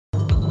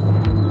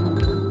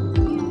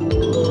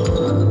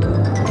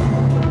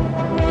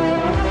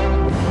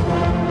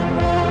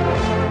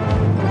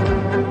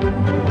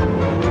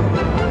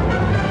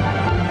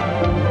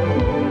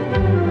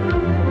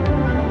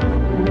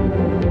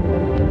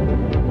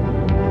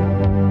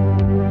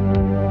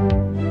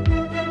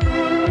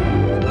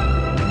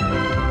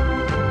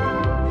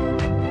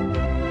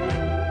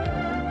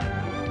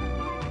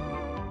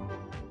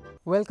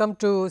Welcome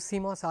to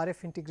CMOS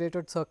RF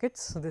integrated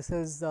circuits. So, this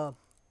is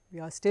we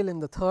are still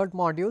in the third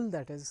module,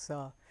 that is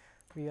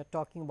we are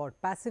talking about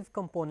passive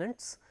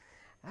components,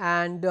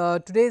 and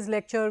today's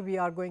lecture we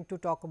are going to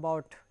talk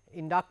about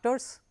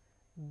inductors.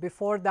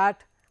 Before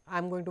that, I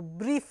am going to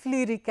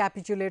briefly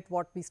recapitulate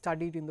what we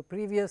studied in the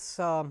previous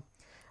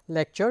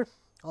lecture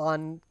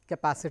on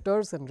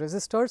capacitors and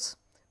resistors.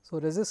 So,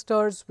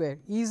 resistors were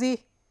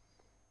easy.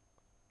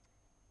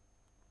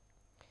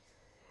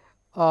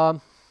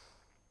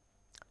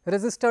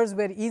 Resistors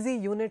were easy,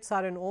 units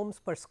are in ohms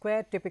per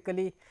square,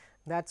 typically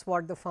that is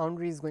what the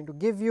foundry is going to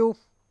give you.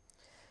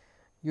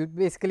 You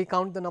basically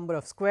count the number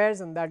of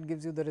squares and that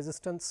gives you the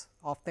resistance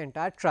of the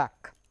entire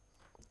track.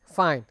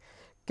 Fine.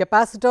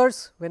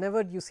 Capacitors,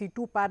 whenever you see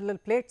two parallel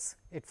plates,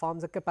 it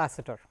forms a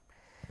capacitor.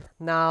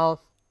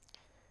 Now,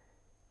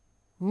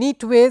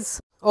 neat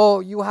ways,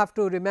 you have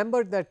to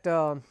remember that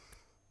the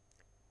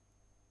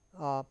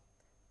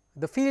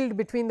field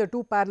between the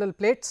two parallel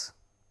plates,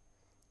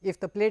 if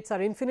the plates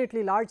are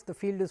infinitely large, the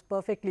field is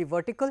perfectly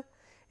vertical.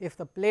 If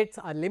the plates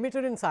are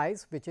limited in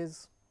size, which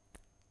is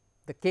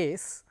the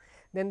case,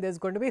 then there is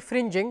going to be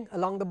fringing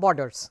along the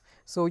borders.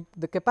 So,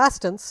 the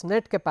capacitance,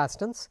 net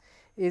capacitance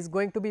is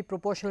going to be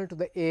proportional to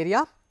the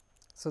area.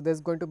 So, there is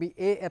going to be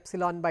A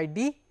epsilon by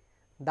D,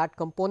 that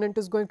component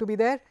is going to be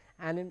there,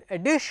 and in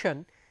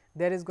addition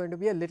there is going to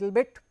be a little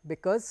bit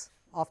because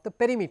of the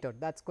perimeter,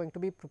 that is going to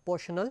be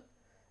proportional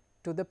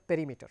to the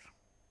perimeter.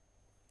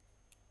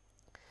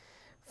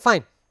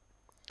 Fine.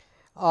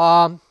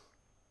 On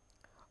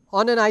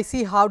an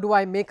IC, how do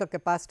I make a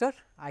capacitor?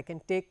 I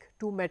can take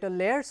two metal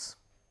layers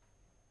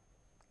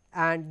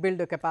and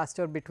build a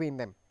capacitor between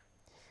them.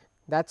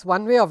 That is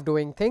one way of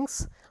doing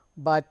things,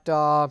 but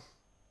the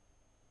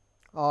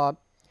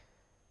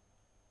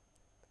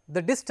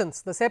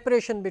distance, the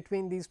separation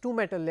between these two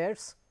metal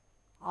layers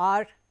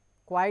are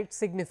quite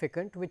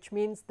significant, which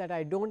means that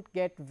I do not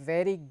get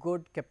very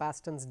good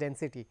capacitance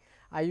density.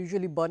 I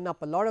usually burn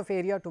up a lot of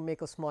area to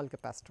make a small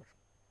capacitor.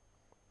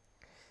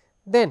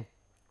 Then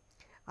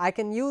I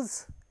can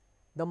use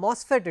the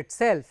MOSFET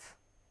itself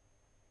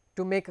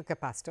to make a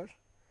capacitor.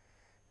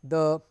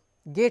 The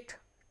gate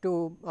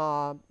to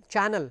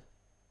channel,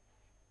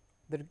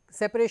 the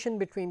separation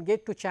between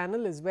gate to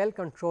channel is well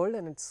controlled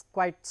and it is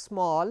quite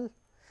small.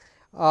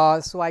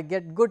 So, I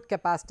get good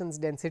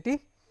capacitance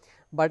density,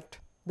 but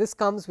this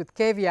comes with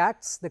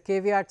caveats. The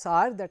caveats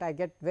are that I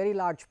get very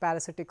large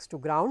parasitics to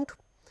ground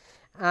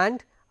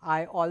and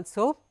I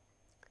also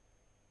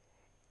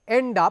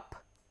end up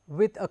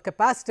with a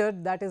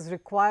capacitor that is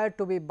required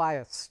to be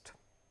biased.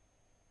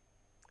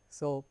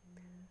 So,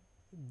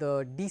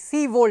 the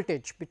DC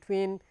voltage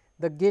between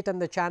the gate and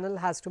the channel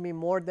has to be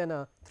more than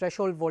a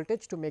threshold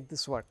voltage to make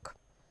this work.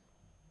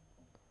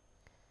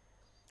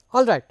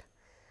 All right.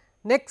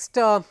 Next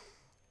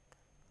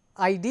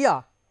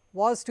idea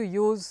was to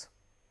use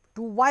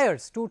two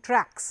wires, two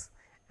tracks,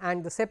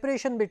 and the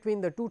separation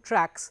between the two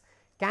tracks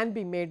can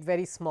be made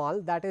very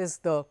small, that is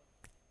the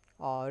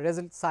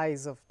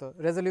size of the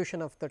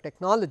resolution of the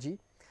technology.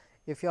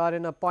 If you are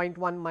in a 0.1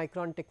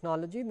 micron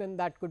technology, then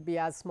that could be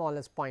as small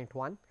as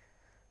 0.1.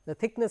 The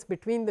thickness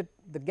between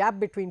the gap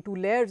between two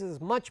layers is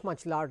much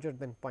larger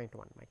than 0.1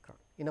 micron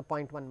in a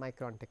 0.1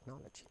 micron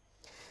technology.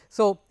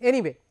 So,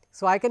 anyway,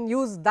 so I can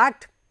use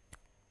that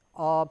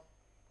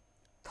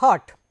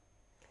thought,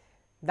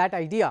 that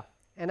idea,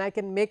 and I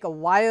can make a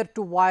wire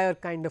to wire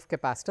kind of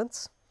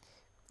capacitance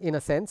in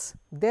a sense.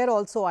 There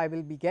also I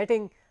will be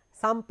getting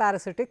some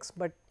parasitics,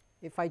 but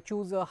if I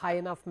choose a high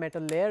enough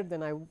metal layer,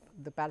 then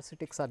the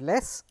parasitics are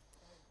less.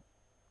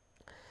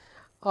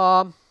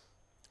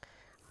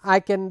 I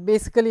can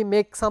basically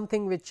make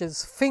something which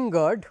is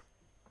fingered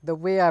the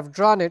way I have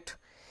drawn it.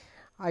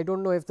 I do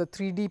not know if the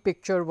 3D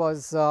picture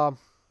was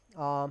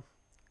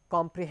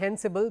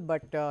comprehensible,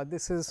 but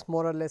this is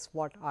more or less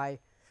what I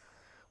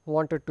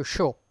wanted to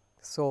show.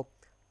 So,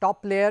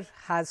 top layer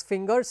has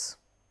fingers.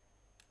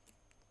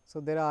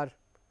 So, there are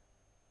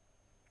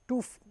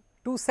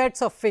two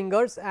sets of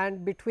fingers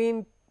and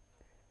between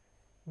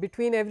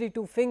every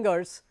two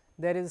fingers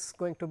there is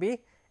going to be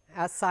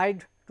a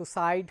side to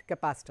side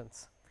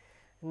capacitance.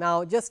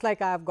 Now, just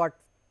like I have got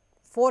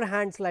 4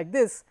 hands like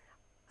this,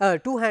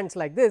 2 hands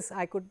like this,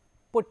 I could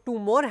put 2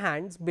 more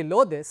hands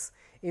below this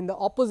in the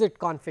opposite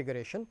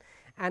configuration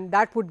and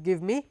that would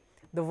give me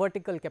the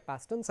vertical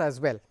capacitance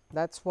as well.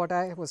 That is what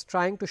I was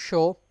trying to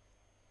show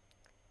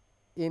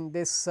in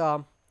this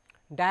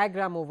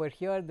diagram over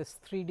here, this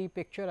 3D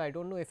picture. I do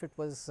not know if it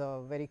was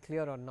very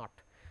clear or not,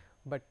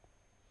 but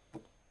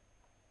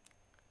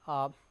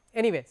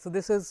anyway. So,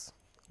 this is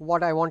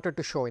what I wanted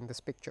to show in this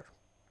picture.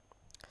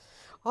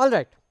 All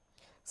right.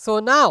 So,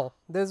 now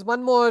there is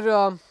one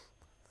more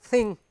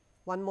thing,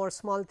 one more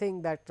small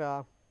thing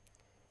that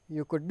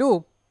you could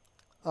do.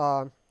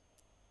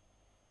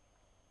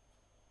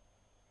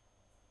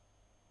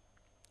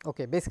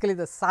 Okay, basically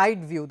the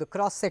side view, the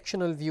cross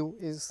sectional view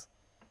is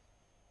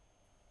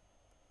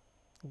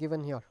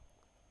given here.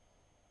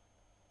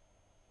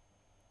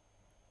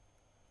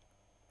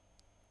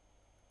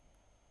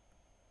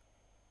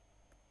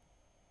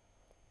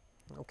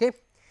 Okay.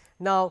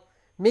 Now,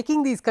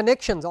 making these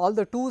connections, all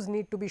the 2's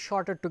need to be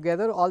shorted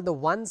together, all the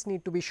 1's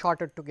need to be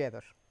shorted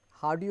together.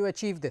 How do you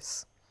achieve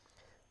this?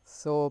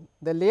 So,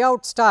 the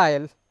layout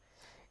style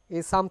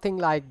is something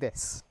like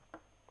this.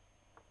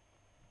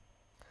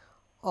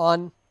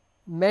 On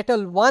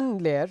metal 1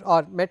 layer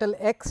or metal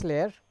X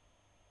layer,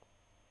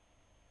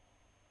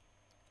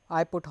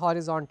 I put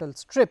horizontal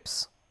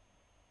strips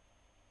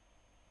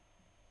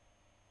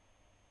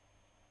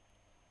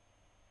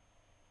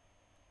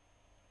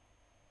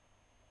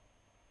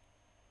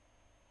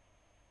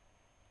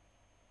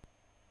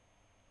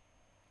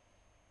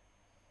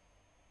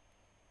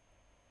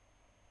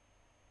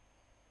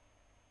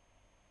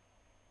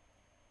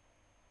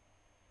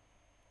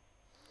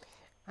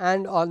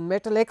and on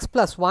metal X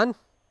plus 1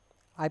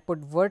 I put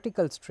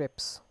vertical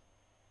strips.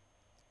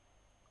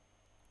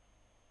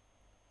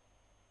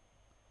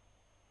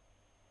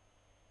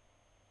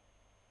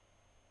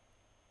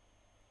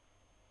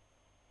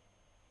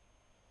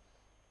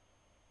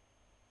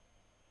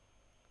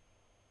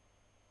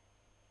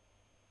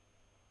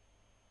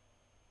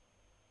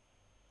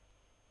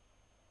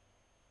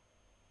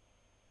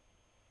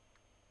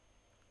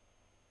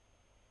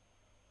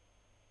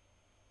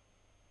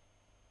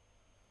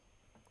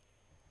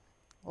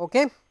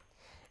 Okay.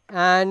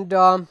 And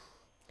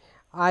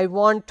I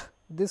want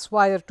this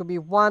wire to be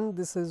 1,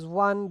 this is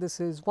 1, this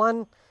is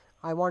 1,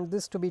 I want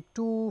this to be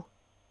 2,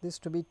 this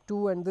to be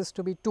 2 and this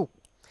to be 2.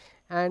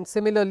 And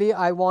similarly,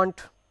 I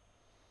want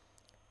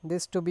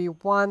this to be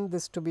 1,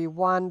 this to be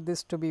 1,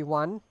 this to be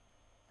 1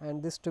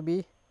 and this to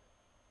be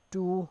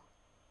 2,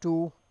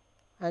 2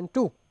 and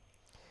 2.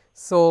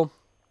 So,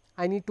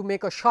 I need to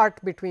make a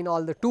short between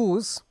all the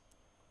 2's.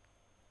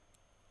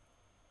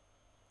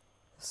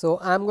 So,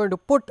 I am going to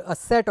put a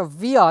set of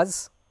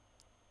vias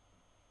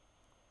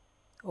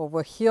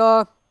over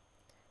here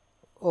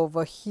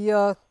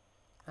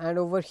and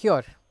over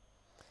here. I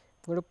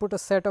am going to put a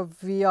set of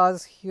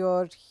vias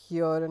here,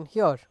 here and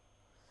here,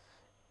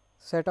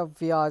 set of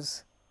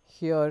vias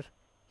here,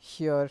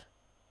 here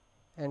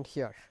and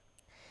here.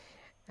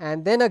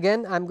 And then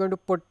again I am going to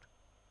put,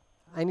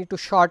 I need to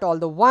short all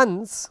the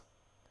 1's.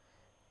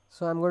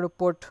 So, I am going to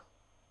put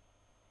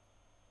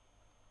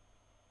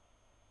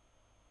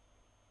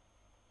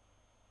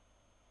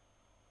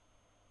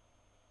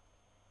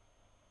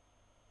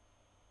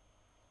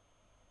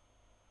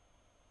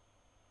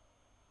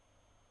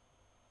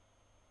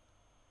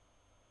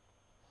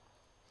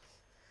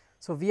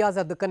so, vias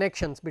are the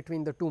connections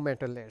between the 2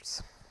 metal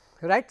layers,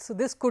 right. So,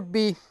 this could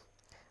be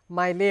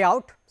my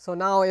layout. So,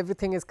 now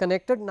everything is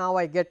connected, now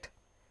I get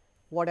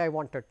what I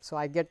wanted. So,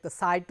 I get the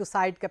side to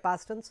side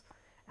capacitance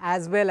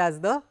as well as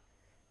the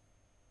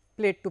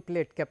plate to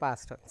plate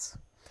capacitance.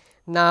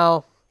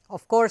 Now,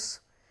 of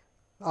course,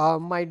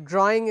 my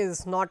drawing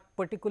is not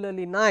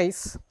particularly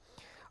nice.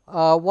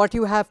 What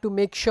you have to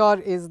make sure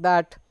is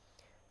that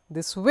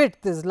this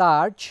width is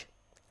large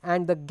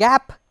and the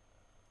gap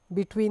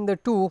between the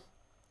 2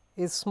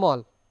 is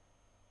small.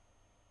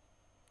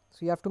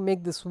 So, you have to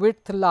make this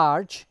width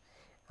large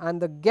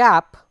and the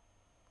gap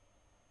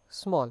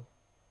small.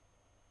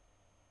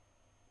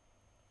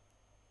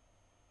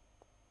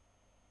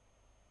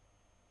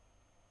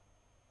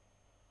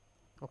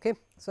 Okay.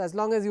 So, as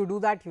long as you do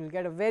that, you will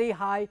get a very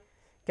high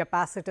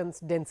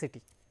capacitance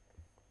density.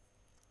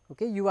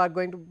 Okay. You are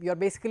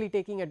basically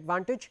taking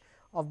advantage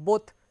of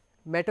both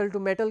metal to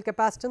metal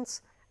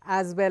capacitance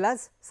as well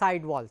as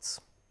side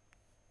walls.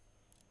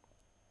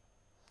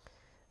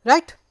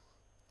 Right.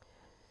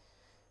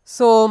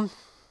 So,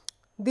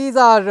 these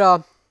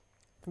are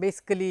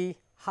basically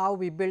how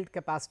we build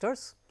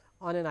capacitors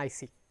on an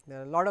IC. There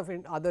are a lot of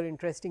other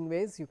interesting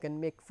ways you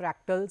can make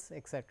fractals,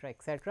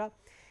 etc.,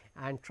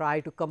 and try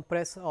to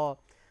compress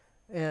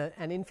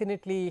an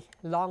infinitely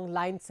long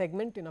line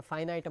segment in a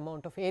finite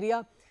amount of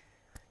area.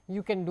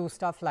 You can do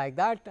stuff like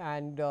that,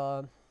 and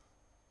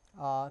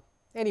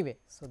anyway.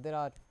 So, there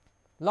are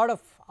a lot of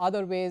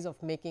other ways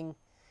of making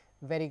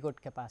very good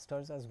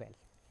capacitors as well.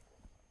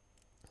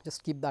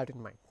 Just keep that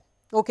in mind.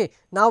 Okay.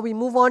 Now, we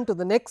move on to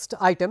the next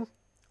item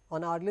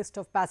on our list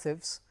of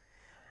passives,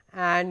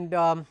 and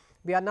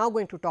we are now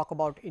going to talk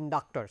about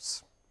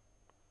inductors.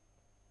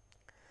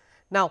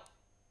 Now,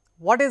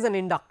 what is an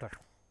inductor?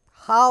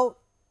 How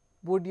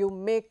would you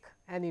make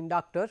an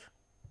inductor,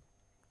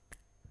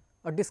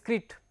 a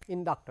discrete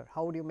inductor?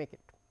 How would you make it?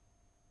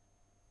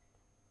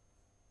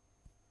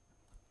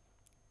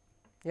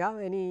 Yeah,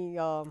 any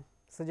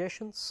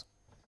suggestions?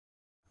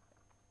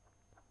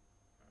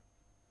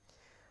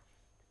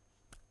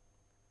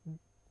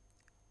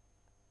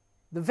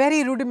 The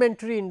very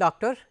rudimentary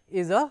inductor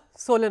is a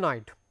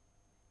solenoid,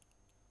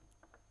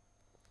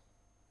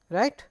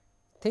 right.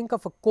 Think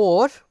of a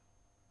core,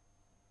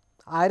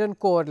 iron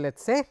core, let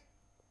us say,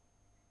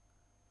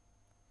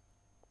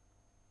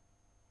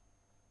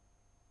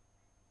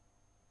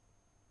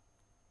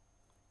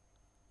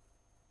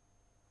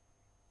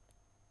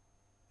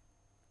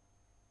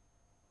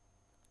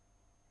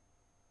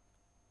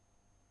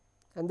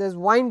 and there is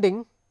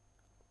winding,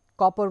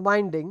 copper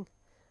winding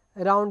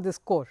around this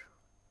core.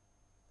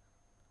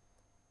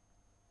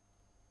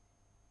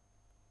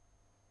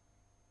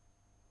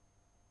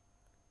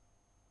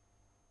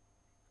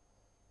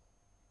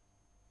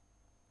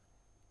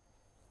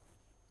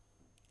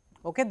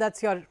 Okay, that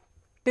is your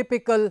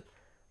typical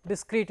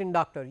discrete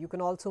inductor. You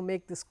can also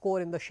make this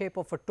core in the shape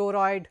of a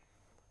toroid,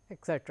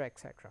 etcetera,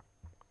 etcetera.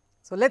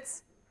 So, let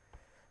us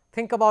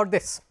think about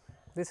this.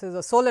 This is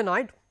a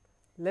solenoid.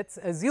 Let us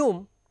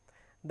assume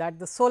that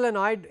the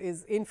solenoid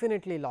is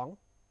infinitely long.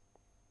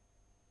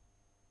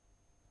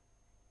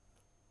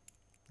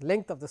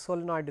 Length of the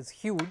solenoid is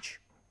huge,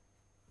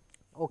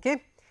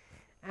 okay.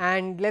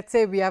 And let us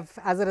say we have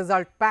as a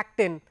result packed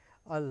in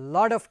a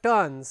lot of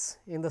turns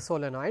in the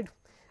solenoid.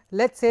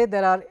 Let us say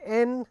there are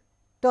n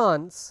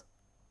turns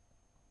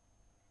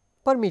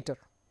per meter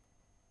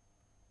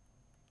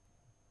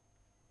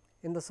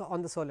in the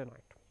on the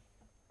solenoid.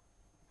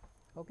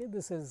 Okay,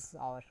 this is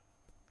our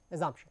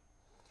assumption.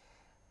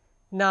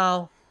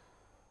 Now,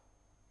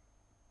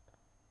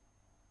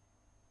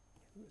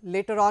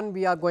 later on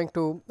we are going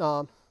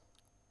to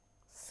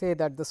say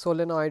that the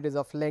solenoid is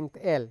of length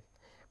L,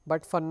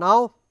 but for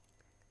now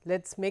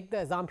let us make the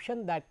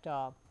assumption that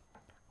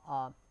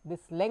this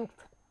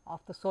length of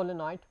the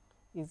solenoid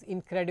is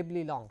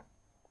incredibly long,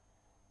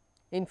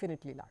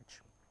 infinitely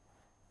large.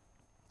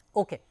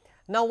 Okay.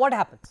 Now, what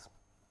happens?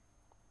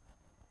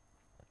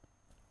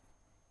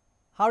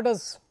 How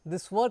does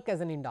this work as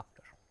an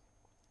inductor?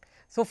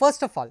 So,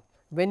 first of all,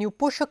 when you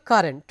push a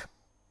current,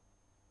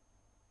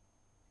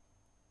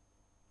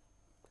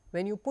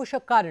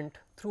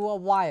 through a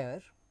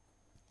wire,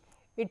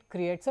 it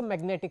creates a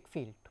magnetic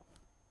field.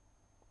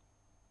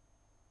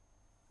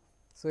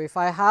 So, if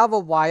I have a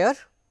wire,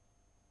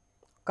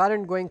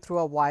 current going through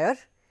a wire,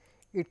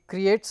 it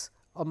creates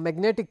a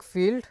magnetic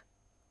field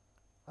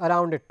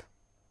around it.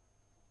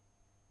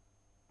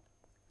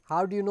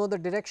 How do you know the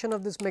direction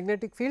of this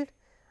magnetic field?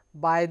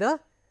 By the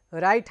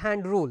right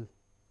hand rule,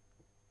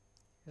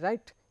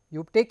 right.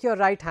 You take your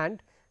right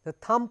hand, the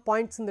thumb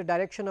points in the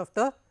direction of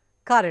the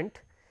current,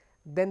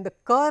 then the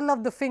curl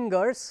of the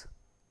fingers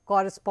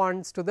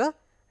corresponds to the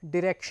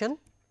direction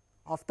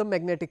of the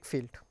magnetic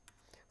field.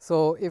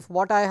 So, if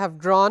what I have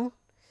drawn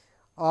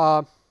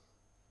on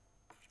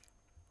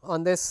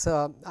this,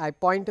 I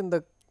point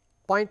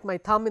my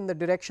thumb in the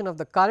direction of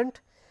the current,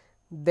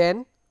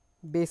 then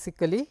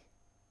basically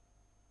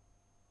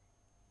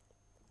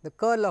the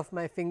curl of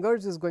my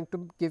fingers is going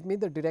to give me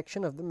the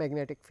direction of the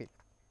magnetic field,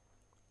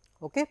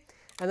 okay.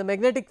 And the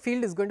magnetic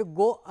field is going to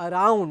go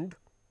around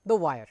the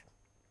wire,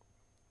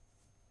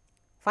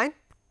 fine.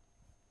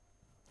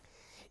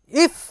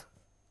 If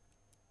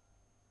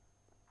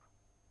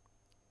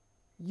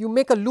you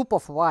make a loop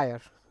of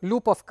wire,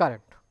 loop of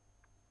current,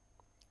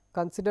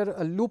 consider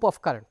a loop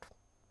of current,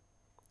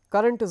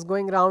 current is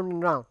going round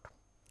and round.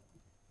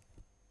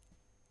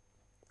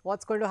 What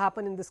is going to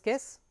happen in this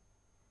case?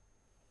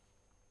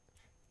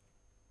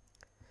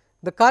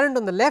 The current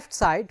on the left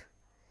side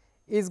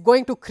is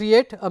going to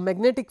create a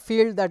magnetic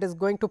field that is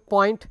going to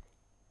point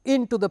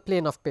into the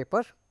plane of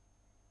paper.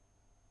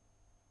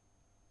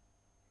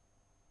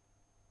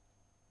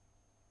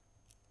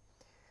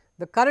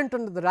 The current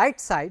on the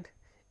right side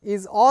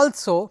is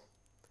also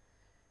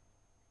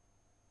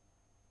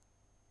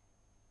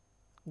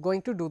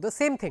going to do the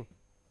same thing.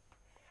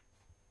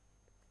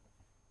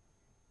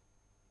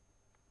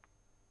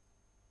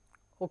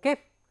 Okay.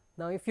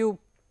 Now, if you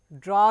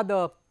draw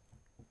the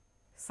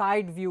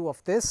side view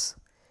of this,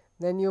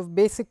 then you have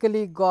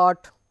basically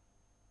got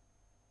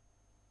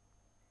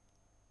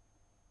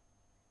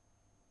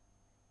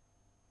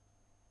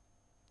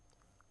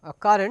a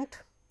current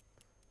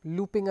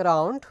looping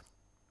around,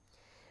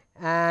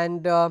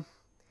 and the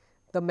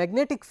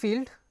magnetic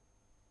field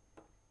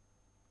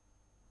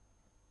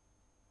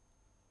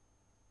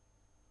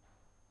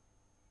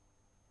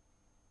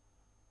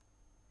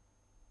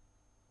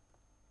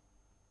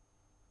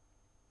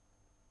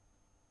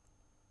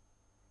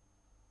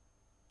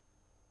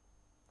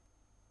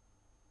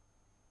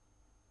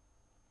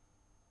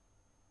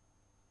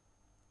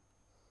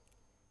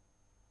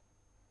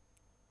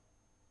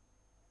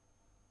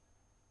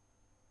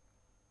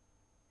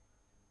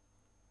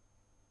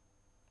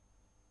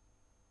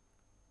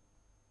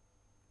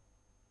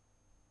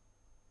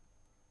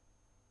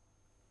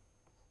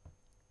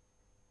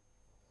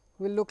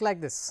will look like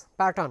this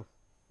pattern.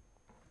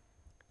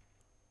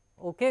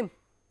 Okay.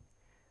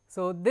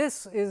 So,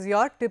 this is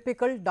your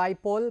typical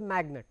dipole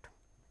magnet.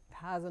 It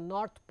has a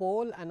north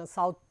pole and a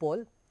south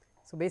pole.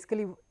 So,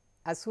 basically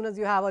as soon as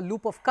you have a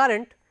loop of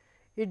current,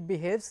 it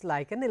behaves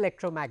like an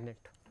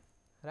electromagnet,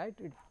 right.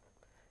 It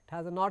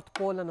has a north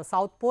pole and a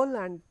south pole,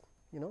 and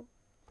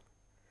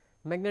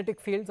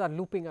magnetic fields are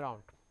looping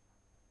around,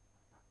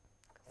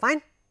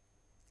 fine.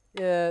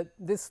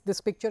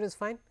 This picture is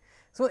fine.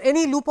 So,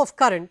 any loop of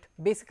current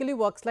basically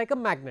works like a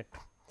magnet.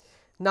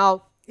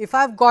 Now, if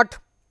I have got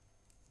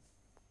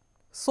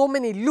so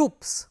many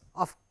loops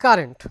of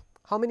current,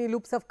 how many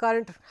loops of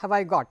current have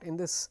I got in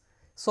this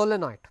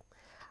solenoid?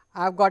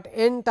 I have got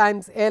n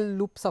times L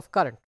loops of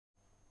current.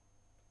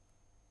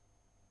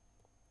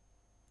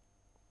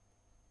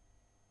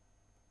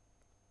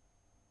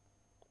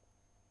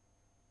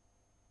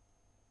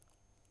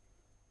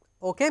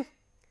 Okay.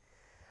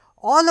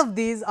 All of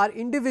these are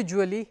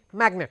individually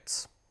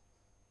magnets.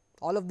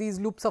 All of these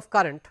loops of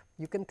current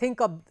You can think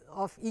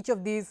of each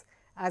of these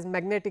as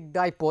magnetic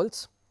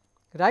dipoles,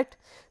 right.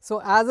 So,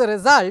 as a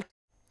result,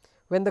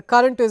 when the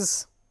current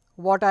is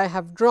what I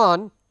have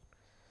drawn,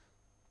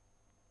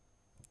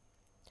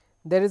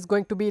 there is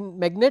going to be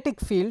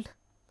magnetic field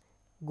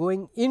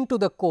going into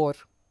the core,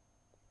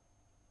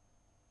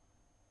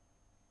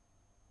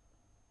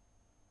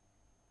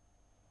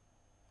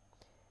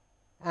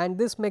 and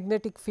this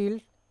magnetic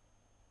field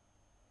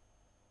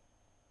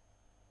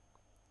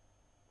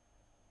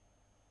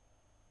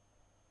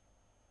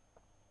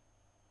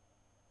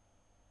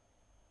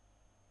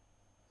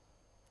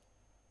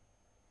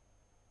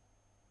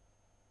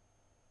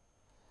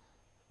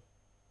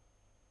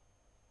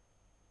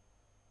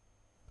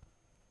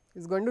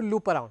is going to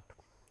loop around.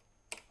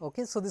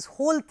 Okay. So, this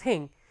whole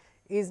thing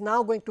is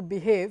now going to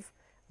behave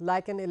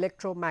like an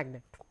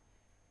electromagnet.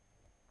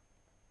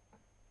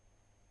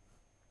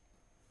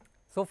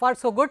 So far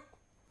so good.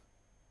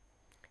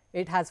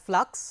 It has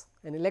flux,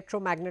 an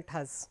electromagnet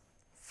has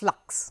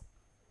flux,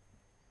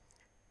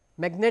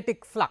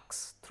 magnetic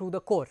flux through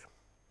the core,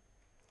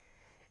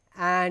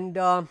 and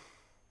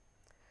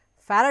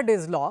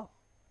Faraday's law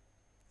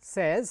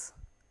says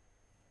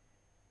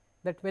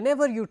that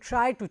whenever you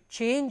try to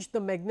change the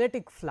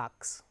magnetic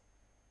flux,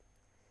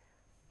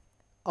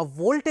 a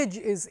voltage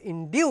is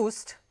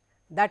induced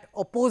that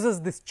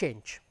opposes this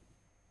change.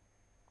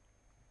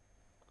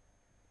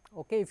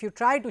 Okay. If you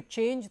try to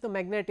change the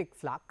magnetic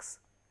flux,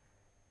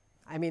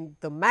 I mean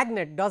the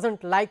magnet does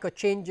not like a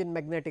change in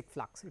magnetic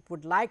flux, it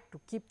would like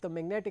to keep the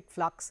magnetic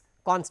flux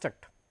constant.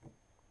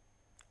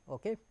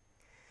 Okay.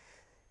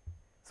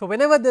 So,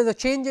 whenever there is a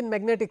change in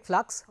magnetic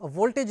flux, a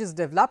voltage is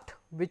developed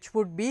which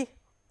would be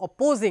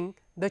opposing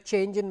the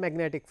change in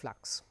magnetic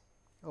flux.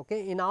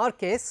 Okay. In our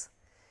case,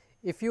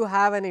 if you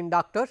have an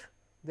inductor,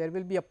 there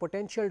will be a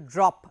potential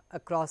drop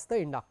across the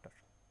inductor,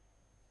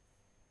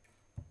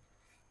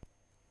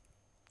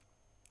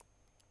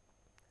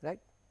 right.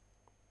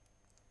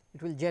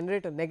 It will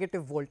generate a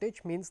negative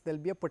voltage, means there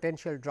will be a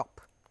potential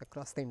drop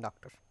across the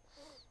inductor.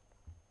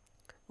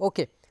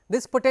 Okay.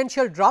 This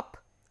potential drop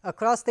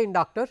across the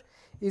inductor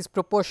is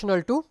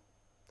proportional to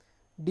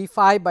d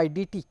phi by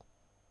dt,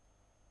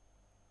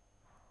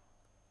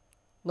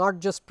 not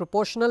just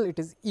proportional, it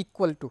is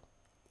equal to.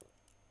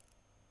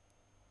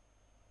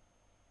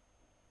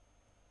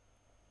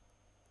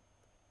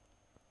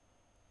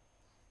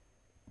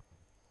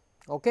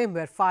 Okay,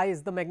 where phi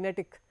is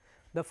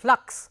the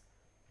flux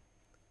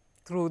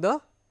through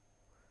the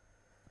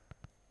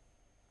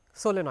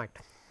solenoid.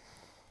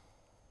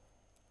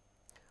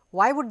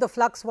 Why would the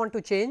flux want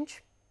to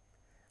change?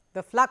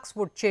 The flux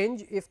would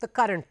change if the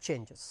current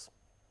changes.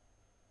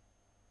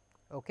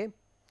 Okay.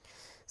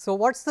 So,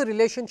 what is the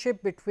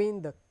relationship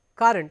between the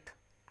current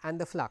and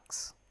the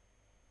flux?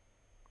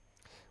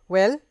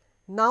 Well,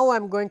 now I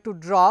am going to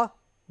draw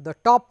the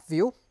top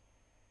view,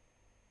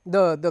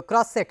 the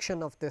cross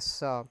section of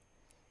this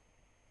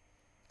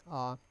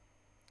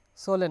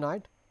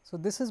solenoid. So,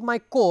 this is my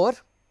core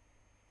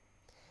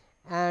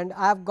and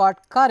I have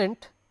got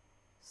current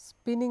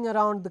spinning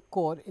around the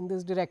core in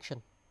this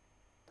direction.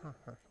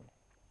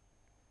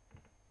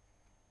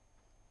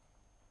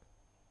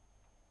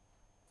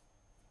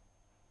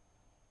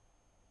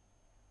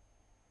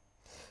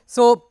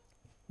 So,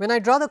 when I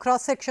draw the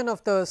cross section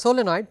of the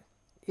solenoid,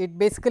 it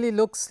basically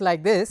looks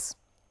like this,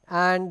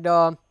 and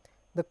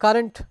the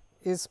current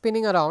is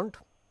spinning around,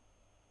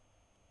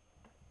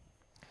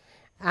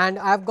 and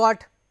I have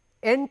got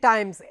n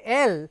times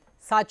L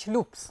such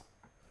loops.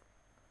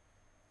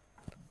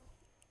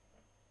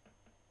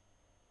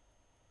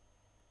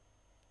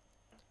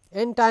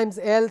 N times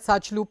L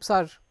such loops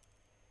are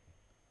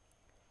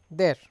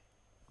there.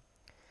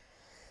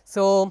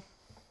 So,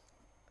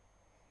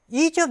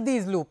 each of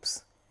these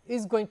loops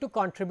is going to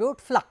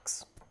contribute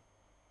flux,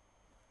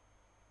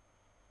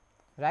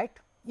 right.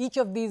 Each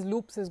of these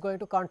loops is going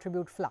to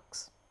contribute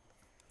flux,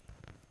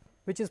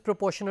 which is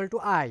proportional to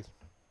I.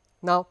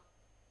 Now,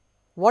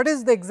 what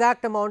is the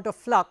exact amount of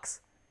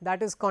flux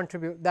that is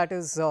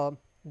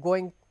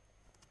going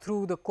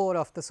through the core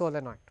of the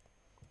solenoid?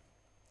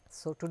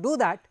 So, to do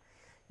that,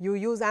 you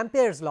use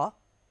Ampere's law.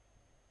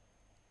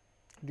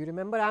 Do you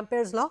remember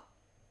Ampere's law?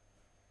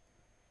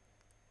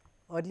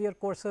 Earlier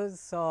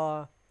courses,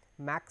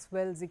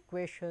 Maxwell's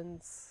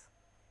equations.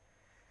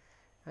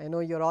 I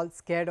know you are all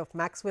scared of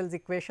Maxwell's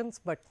equations,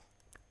 but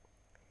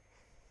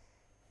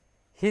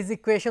his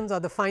equations are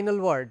the final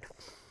word.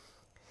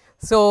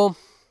 So,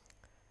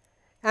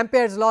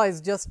 Ampere's law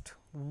is just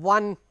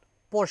one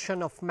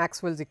portion of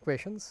Maxwell's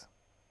equations.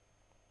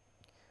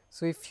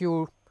 So, if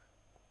you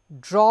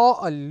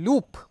draw a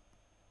loop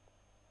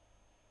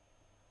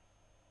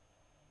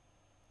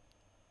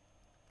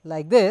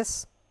like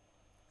this,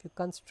 if you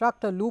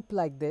construct a loop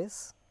like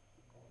this,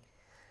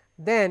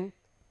 then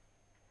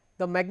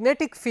the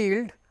magnetic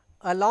field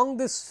along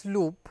this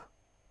loop,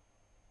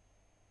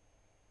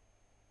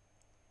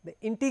 the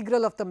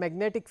integral of the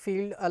magnetic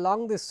field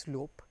along this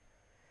loop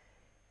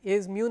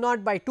is mu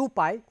naught by 2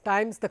 pi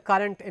times the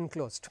current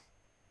enclosed.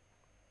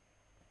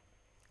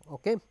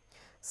 Okay.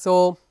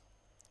 So,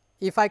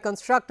 if I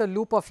construct a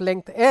loop of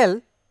length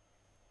L,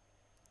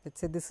 let us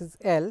say this is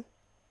L,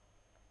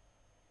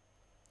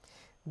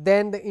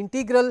 then the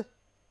integral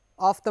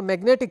of the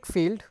magnetic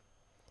field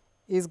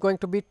is going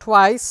to be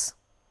twice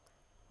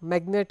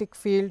magnetic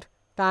field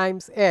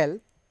times L.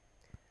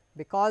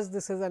 Because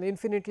this is an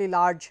infinitely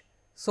large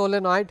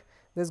solenoid,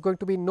 there is going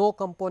to be no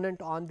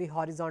component on the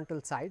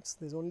horizontal sides,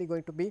 there is only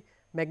going to be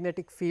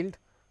magnetic field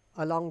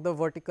along the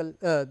vertical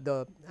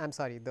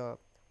the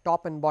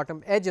top and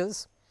bottom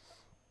edges.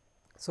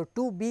 So,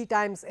 2 b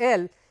times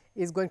L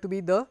is going to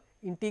be the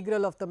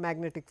integral of the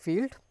magnetic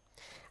field,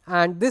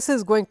 and this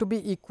is going to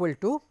be equal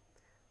to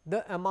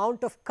the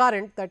amount of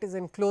current that is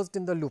enclosed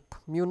in the loop,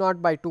 mu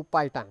naught by 2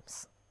 pi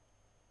times.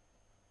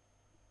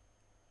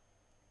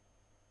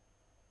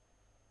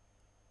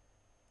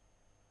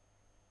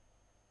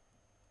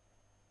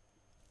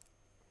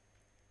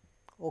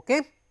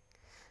 Okay.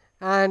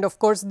 And of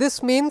course,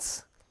 this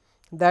means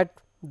that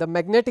the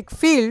magnetic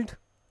field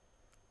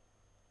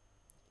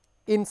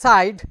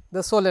inside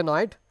the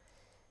solenoid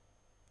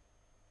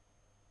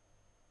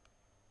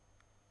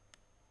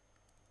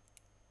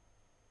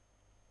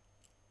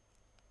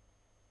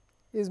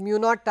is mu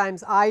naught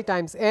times I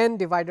times n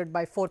divided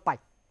by 4 pi.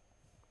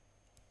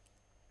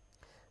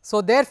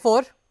 So,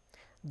 therefore,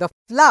 the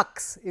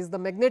flux is the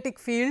magnetic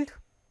field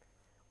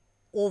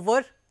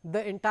over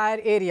the entire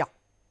area.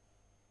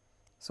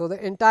 So,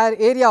 the entire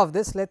area of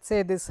this, let us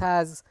say this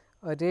has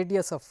a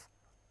radius of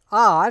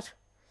r,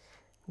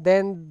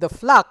 then the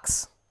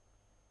flux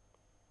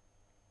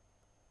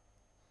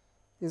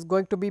is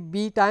going to be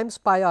b times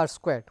pi r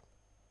squared.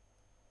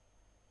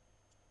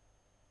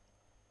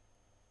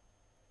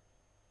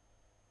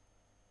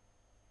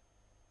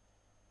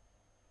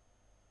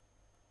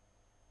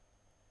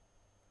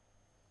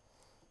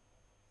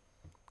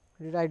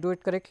 Did I do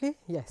it correctly?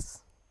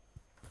 Yes.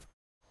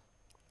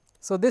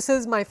 So, this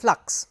is my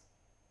flux.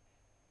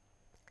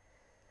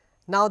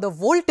 Now, the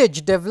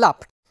voltage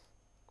developed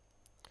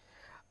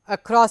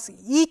across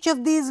each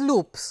of these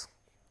loops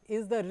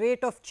is the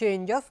rate of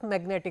change of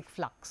magnetic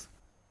flux.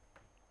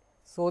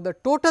 So, the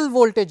total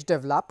voltage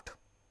developed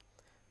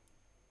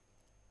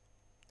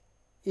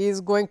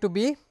is going to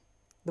be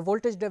the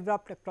voltage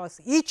developed across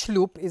each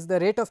loop is the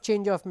rate of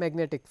change of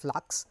magnetic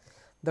flux.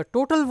 The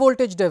total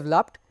voltage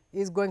developed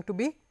is going to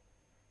be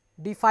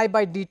d phi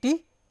by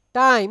dt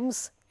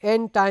times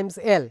n times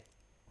L,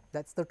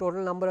 that is the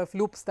total number of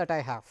loops that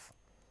I have.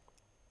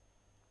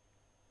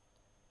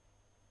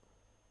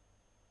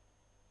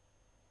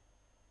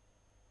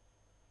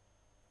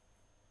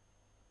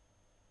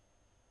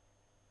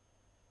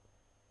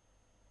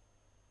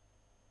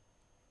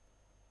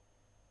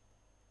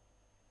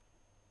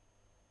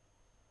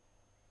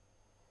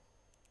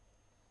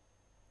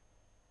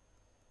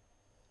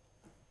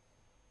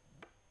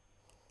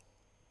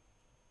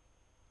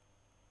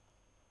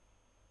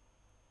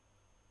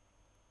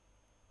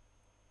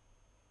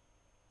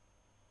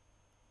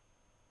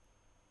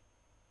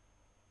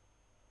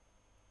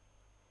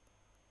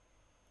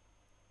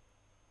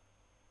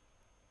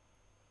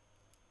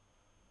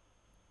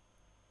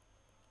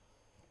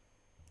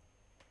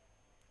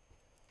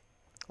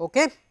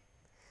 Okay.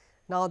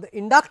 Now, the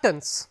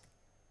inductance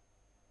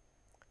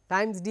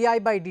times d I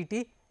by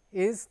dt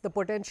is the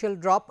potential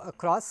drop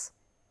across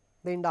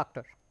the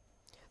inductor.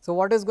 So,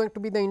 what is going to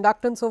be the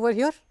inductance over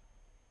here?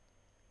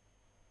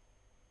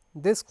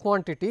 This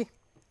quantity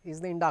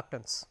is the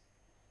inductance.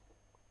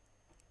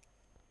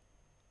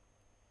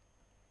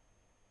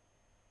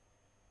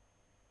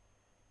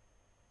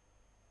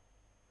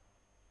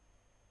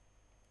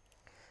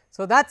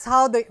 So, that is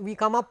how we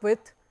come up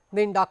with the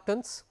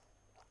inductance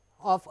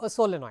of a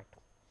solenoid.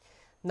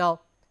 Now,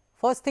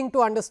 first thing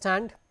to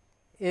understand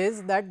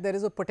is that there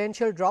is a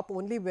potential drop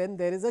only when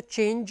there is a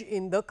change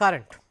in the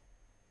current,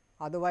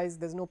 otherwise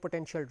there is no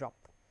potential drop.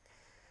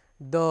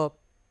 The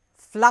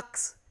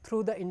flux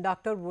through the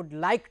inductor would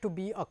like to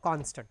be a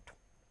constant.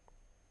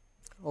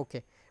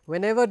 Okay.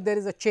 Whenever there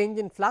is a change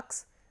in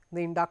flux,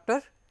 the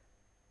inductor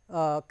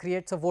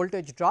creates a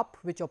voltage drop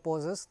which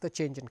opposes the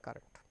change in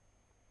current,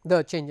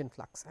 the change in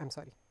flux, I am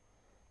sorry.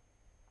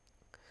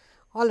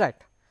 All right.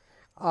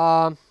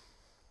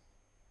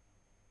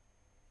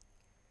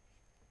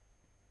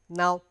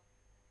 Now,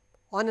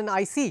 on an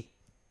IC,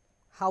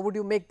 how would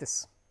you make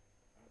this?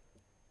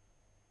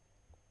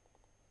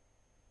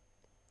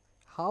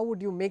 How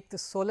would you make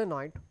this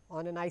solenoid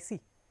on an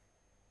IC?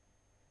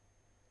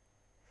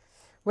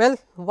 Well,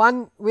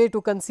 one way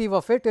to conceive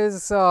of it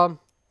is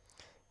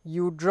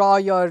you draw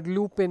your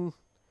loop in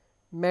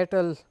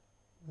metal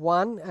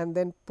 1 and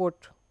then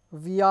put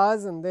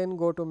VRs and then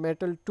go to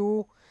metal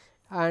 2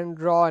 and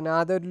draw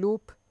another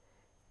loop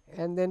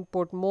and then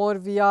put more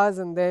VRs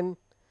and then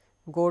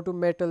go to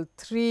metal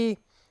 3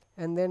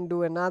 and then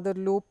do another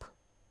loop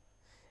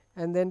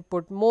and then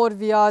put more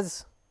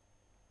VRs,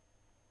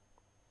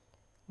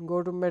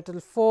 go to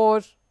metal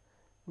 4,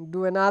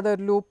 do another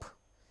loop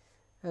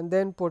and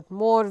then put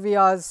more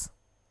VRs,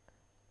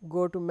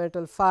 go to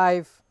metal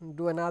 5,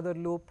 do another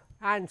loop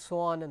and so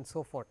on and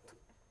so forth.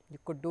 You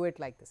could do it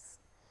like this.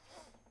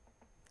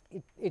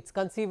 it's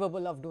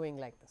conceivable of doing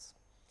like this.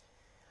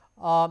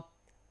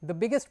 The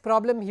biggest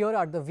problem here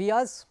are the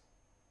vias.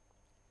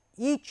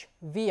 Each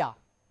via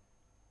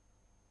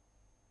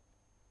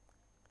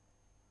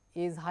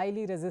is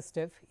highly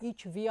resistive.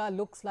 Each via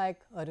looks like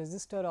a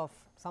resistor of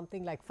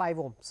something like 5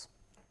 ohms.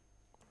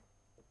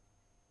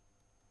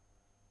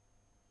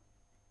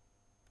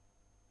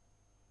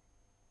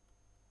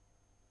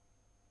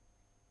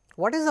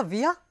 What is a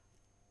via?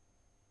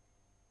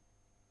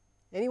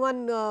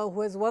 Anyone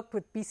who has worked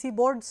with PC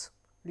boards,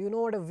 do you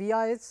know what a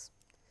via is?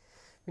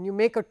 When you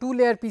make a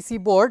 2-layer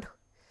PC board,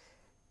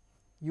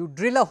 you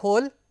drill a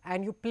hole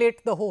and you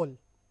plate the hole,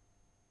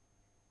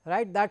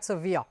 right, that is a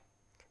via.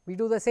 We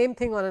do the same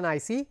thing on an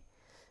IC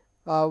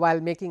while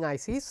making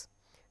ICs.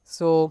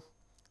 So,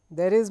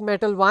 there is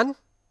metal 1,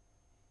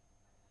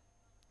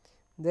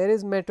 there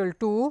is metal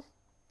 2,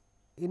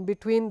 in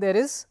between there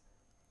is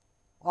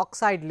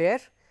oxide layer.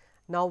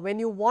 Now, when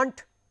you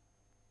want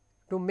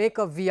to make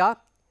a via,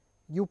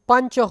 you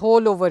punch a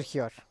hole over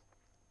here.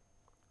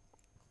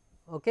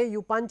 Okay,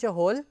 you punch a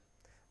hole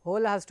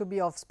has to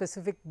be of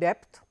specific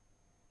depth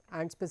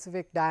and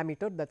specific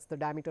diameter, that is the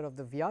diameter of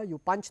the via. You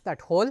punch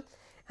that hole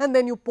and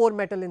then you pour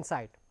metal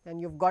inside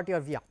and you have got your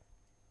via,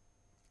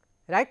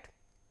 right.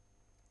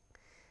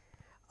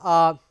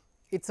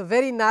 It is a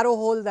very narrow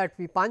hole that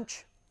we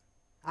punch,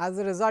 as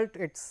a result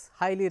it is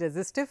highly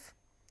resistive.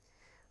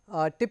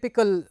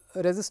 Typical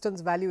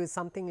resistance value is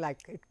something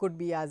like, it could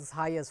be as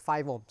high as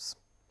 5 ohms.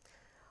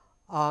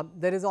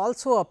 There is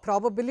also a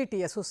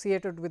probability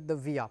associated with the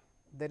via.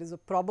 There is a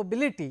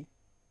probability,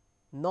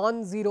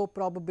 non-zero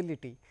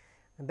probability,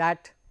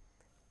 that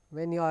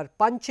when you are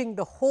punching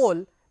the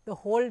hole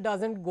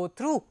does not go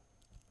through.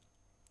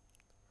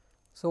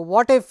 So,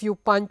 what if you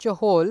punch a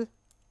hole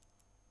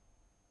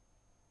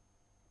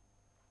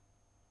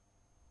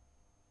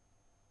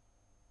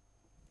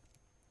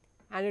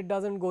and it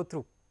does not go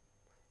through?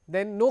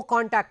 Then no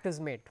contact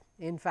is made,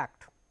 in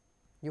fact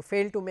you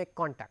fail to make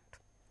contact.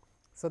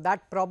 So,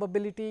 that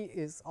probability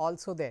is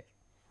also there.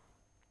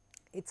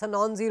 It is a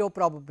non-zero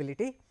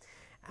probability,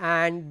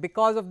 and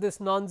because of this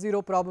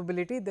non-zero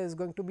probability there is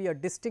going to be a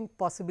distinct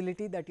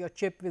possibility that your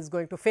chip is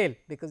going to fail,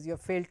 because you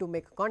have failed to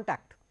make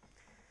contact.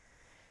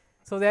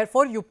 So,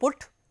 therefore, you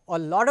put a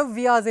lot of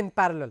vias in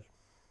parallel,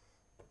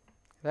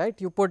 right,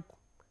 you put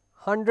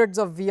hundreds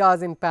of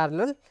vias in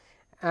parallel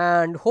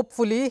and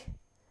hopefully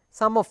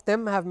some of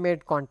them have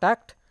made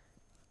contact,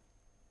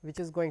 which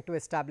is going to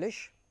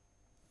establish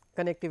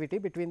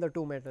connectivity between the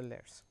two metal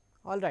layers.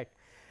 All right.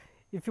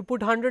 If you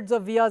put hundreds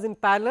of vias in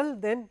parallel,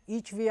 then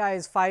each via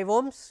is 5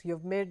 ohms, you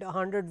have made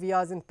 100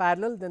 vias in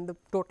parallel, then the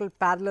total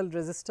parallel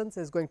resistance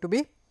is going to be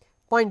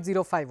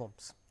 0.05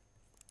 ohms,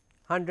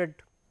 100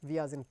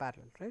 vias in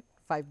parallel, right,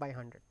 5 by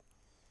 100.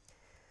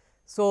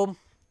 So, it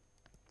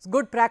is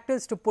good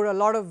practice to put a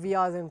lot of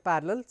vias in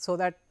parallel, so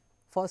that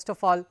first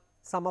of all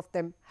some of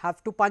them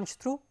have to punch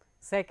through,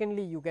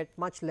 secondly you get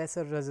much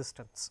lesser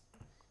resistance.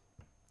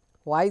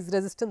 Why is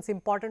resistance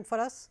important for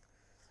us?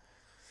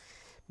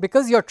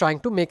 Because you are trying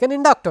to make an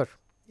inductor.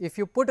 If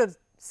you put a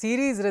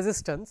series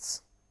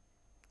resistance,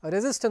 a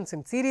resistance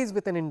in series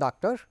with an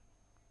inductor,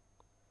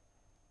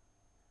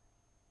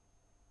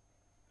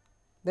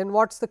 then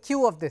what is the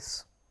Q of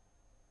this?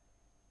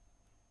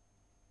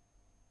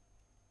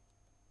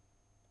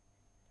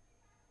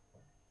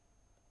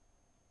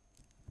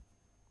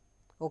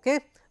 Okay.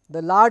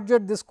 The larger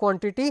this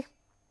quantity,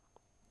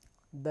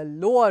 the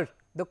lower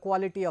the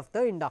quality of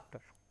the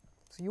inductor.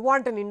 So, you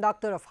want an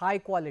inductor of high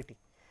quality.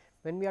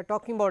 When we are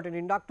talking about an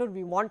inductor,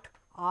 we want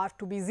R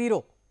to be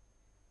 0.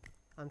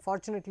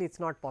 Unfortunately, it is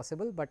not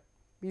possible, but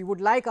we would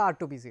like R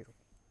to be 0.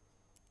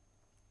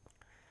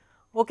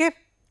 Okay.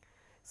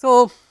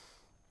 So,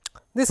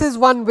 this is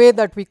one way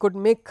that we could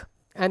make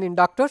an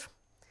inductor.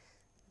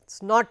 It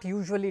is not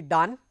usually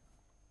done.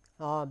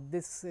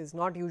 This is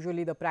not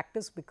usually the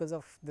practice because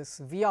of this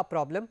via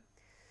problem.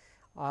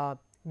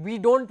 We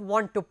do not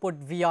want to put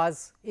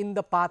vias in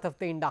the path of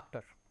the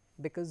inductor,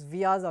 because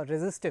vias are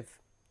resistive.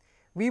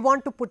 We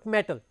want to put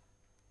metal,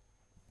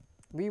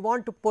 we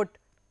want to put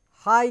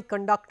high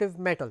conductive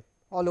metal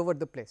all over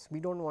the place, we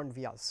do not want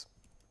vias.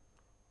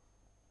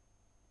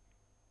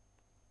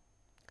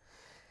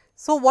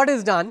 So, what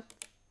is done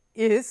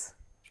is,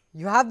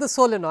 you have the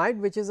solenoid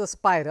which is a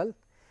spiral,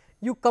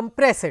 you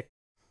compress it.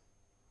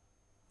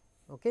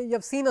 Okay. You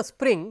have seen a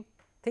spring,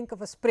 think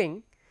of a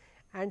spring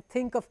and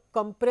think of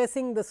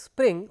compressing the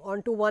spring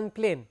onto one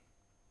plane.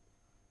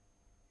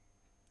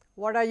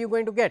 What are you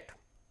going to get?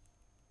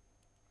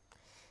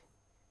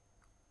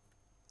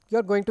 You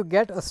are going to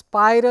get a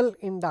spiral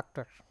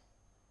inductor.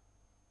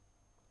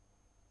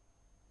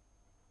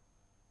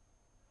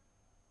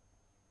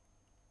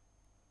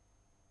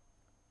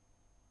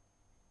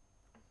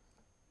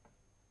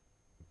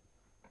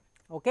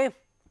 Okay.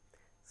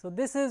 So,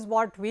 this is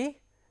what we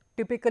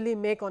typically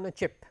make on a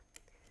chip.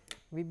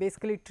 We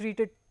basically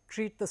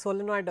treat the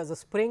solenoid as a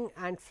spring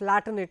and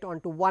flatten it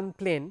onto one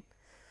plane.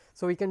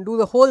 So, we can do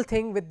the whole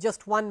thing with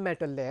just one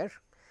metal layer,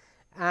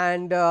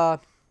 and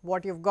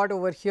what you have got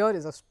over here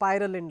is a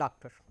spiral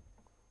inductor.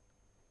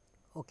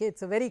 Okay, it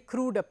is a very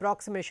crude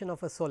approximation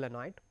of a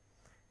solenoid.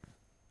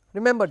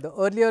 Remember, the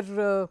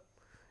earlier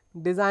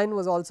design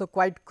was also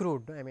quite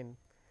crude. I mean,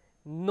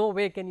 no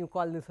way can you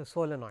call this a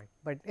solenoid,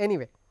 but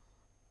anyway,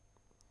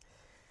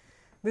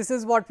 this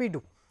is what we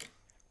do.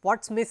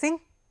 What is missing?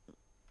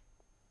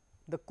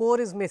 The core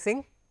is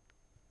missing.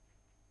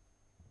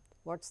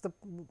 What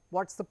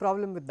is the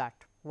problem with that?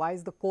 Why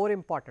is the core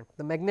important?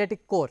 The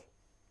magnetic core.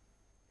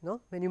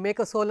 When you make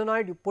a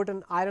solenoid, you put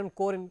an iron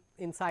core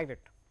inside it.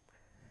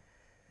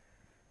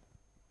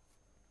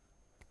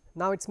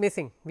 Now, it is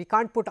missing. We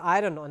can't put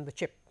iron on the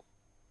chip,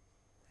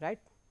 right?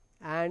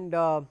 And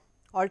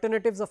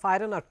alternatives of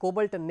iron are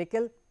cobalt and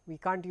nickel. We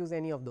can't use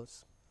any of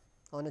those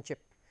on a chip.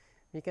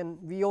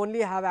 We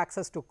only have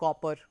access to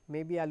copper,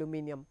 maybe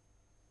aluminum,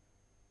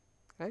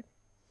 right.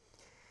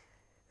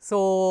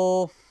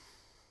 So,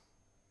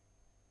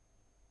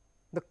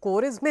 the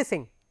core is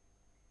missing.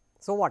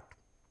 So, what?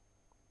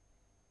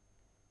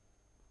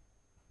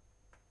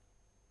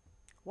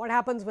 What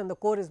happens when the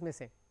core is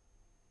missing?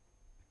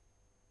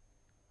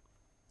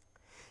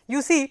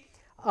 You see,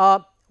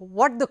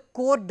 what the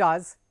core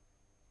does,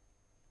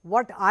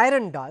 what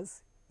iron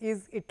does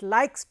is it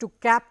likes to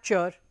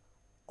capture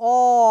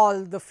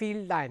all the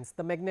field lines,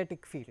 the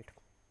magnetic field.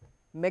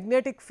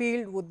 Magnetic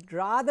field would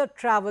rather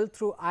travel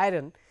through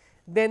iron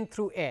than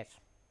through air.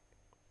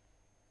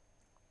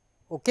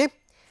 Okay.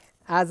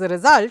 As a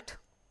result,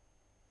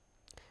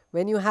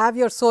 when you have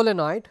your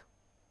solenoid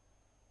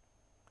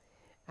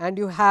and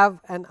you have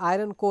an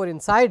iron core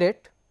inside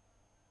it,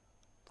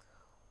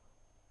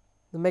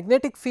 the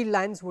magnetic field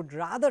lines would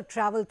rather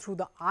travel through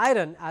the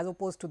iron as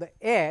opposed to the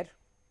air.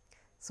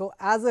 So,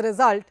 as a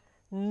result,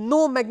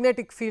 no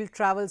magnetic field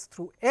travels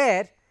through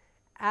air.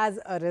 As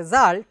a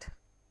result,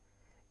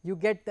 you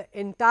get the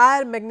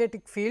entire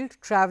magnetic field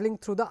traveling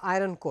through the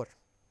iron core.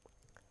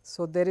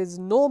 So, there is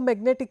no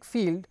magnetic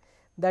field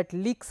that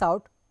leaks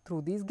out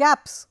through these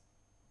gaps.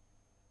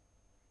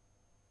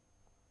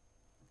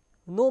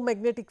 No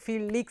magnetic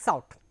field leaks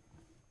out.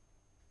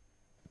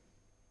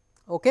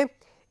 Okay.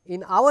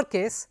 In our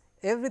case,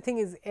 everything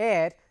is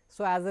air.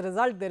 So, as a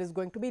result, there is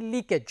going to be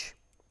leakage.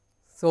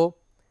 So,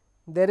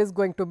 there is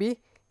going to be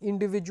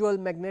individual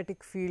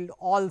magnetic field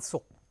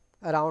also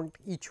around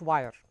each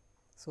wire.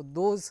 So,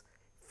 those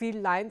field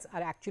lines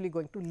are actually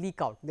going to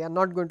leak out, they are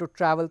not going to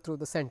travel through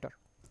the center.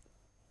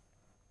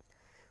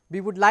 We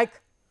would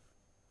like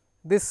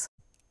this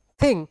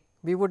thing,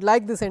 we would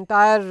like this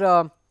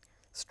entire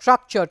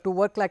structure to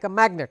work like a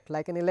magnet,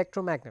 like an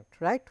electromagnet,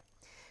 right.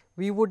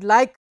 We would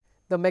like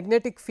the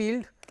magnetic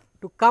field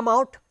to come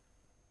out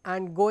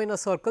and go in a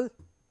circle,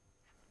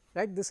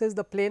 right. This is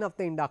the plane of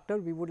the inductor.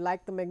 We would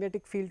like the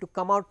magnetic field to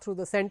come out through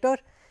the center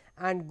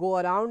and go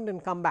around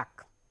and come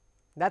back.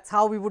 That is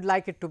how we would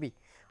like it to be.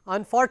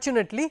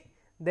 Unfortunately,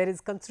 there is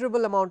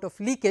considerable amount of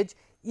leakage.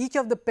 Each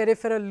of the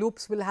peripheral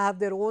loops will have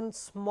their own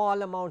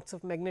small amounts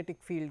of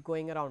magnetic field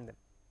going around them.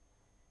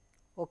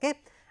 Okay.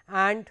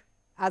 And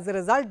as a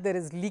result, there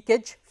is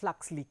leakage,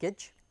 flux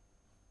leakage.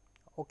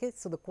 Okay.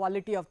 So, the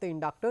quality of the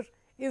inductor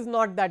is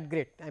not that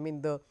great. I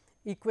mean, the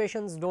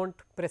equations do not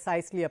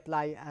precisely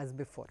apply as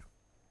before.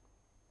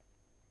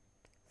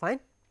 Fine.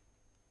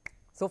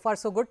 So far,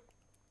 so good.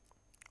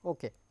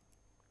 Okay.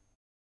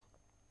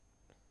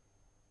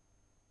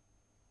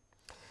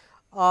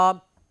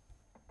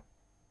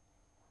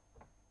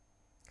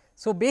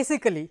 So,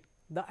 basically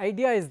the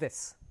idea is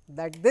this,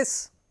 that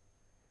this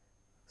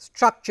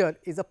structure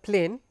is a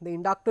plane, the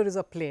inductor is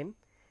a plane,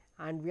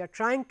 and we are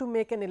trying to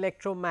make an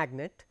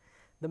electromagnet.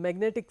 The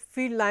magnetic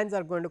field lines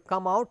are going to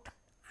come out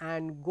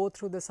and go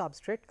through the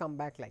substrate, come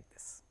back like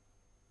this.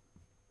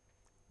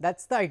 That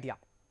is the idea.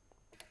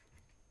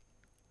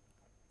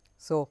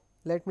 So,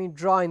 let me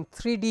draw in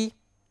 3D.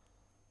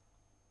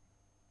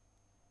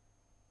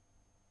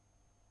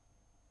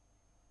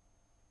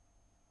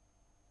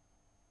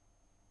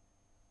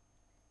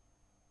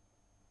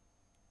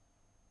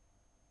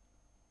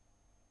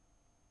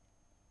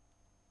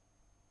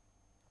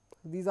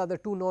 These are the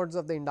two nodes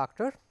of the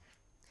inductor,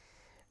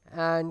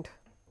 and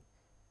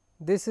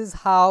this is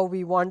how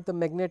we want the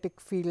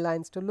magnetic field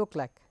lines to look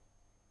like.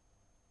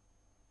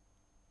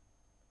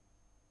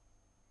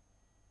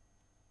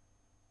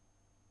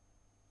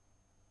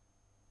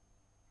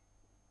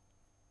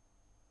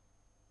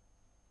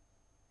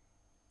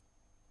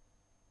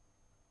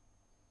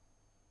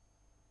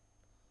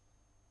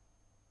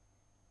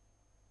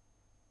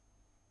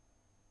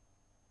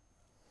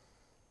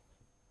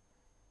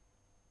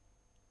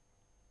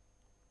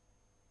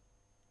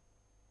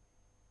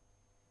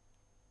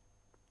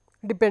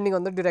 Depending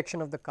on the direction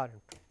of the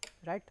current,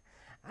 right,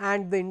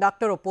 and the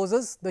inductor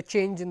opposes the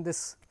change in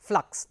this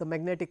flux, the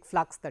magnetic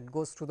flux that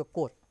goes through the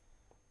core.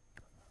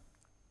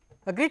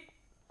 Agreed?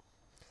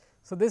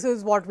 So, this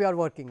is what we are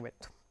working with.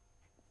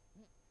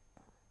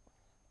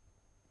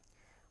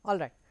 All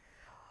right.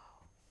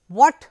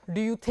 What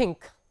do you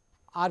think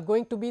are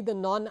going to be the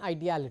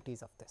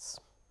non-idealities of this?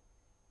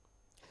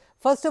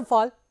 First of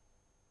all,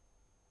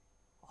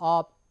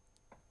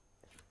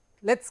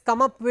 let us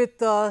come up with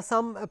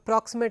some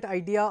approximate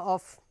idea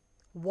of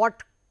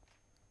what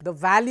the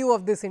value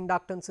of this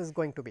inductance is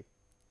going to be?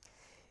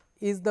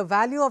 Is the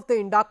value of the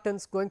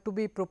inductance going to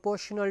be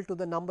proportional to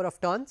the number of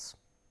turns?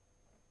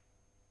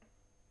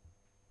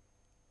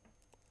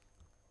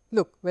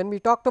 Look, when we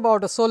talked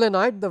about a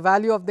solenoid, the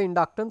value of the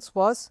inductance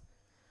was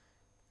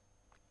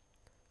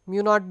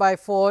mu naught by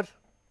 4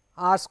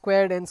 r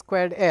squared n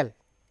squared L.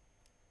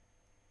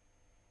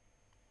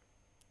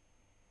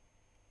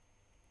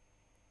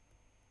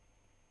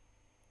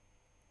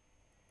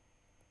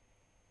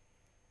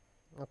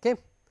 Okay.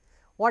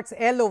 What is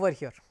L over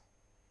here?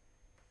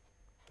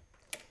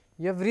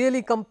 You have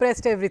really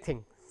compressed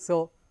everything.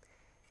 So,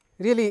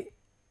 really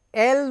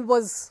L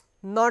was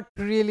not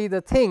really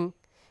the thing.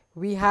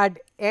 We had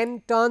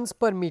n turns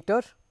per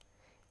meter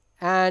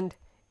and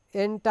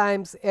n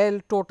times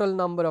L total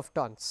number of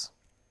turns.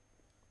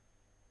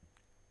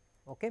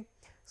 Okay.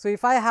 So,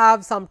 if I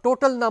have some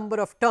total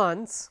number of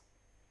turns,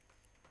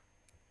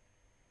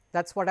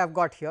 that is what I have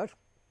got here.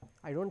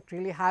 I do not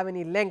really have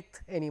any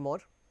length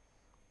anymore.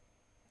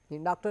 The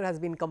inductor has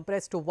been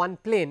compressed to one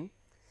plane.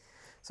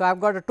 So, I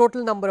have got a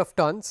total number of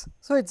turns.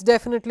 So, it is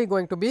definitely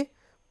going to be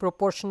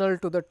proportional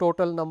to the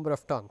total number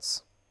of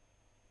turns.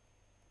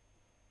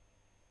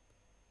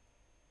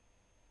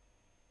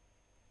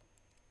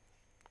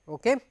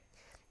 Okay.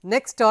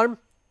 Next term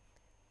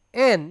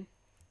n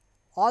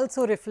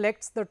also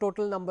reflects the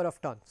total number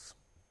of turns.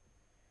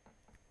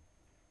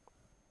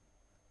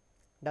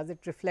 Does it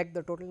reflect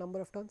the total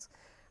number of turns?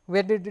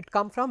 Where did it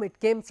come from? It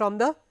came from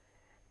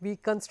we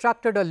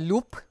constructed a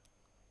loop.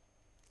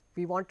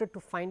 We wanted to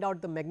find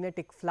out the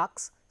magnetic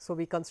flux. So,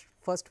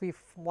 first we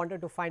wanted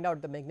to find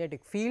out the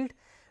magnetic field.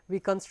 We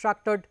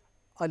constructed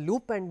a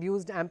loop and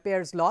used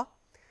Ampere's law.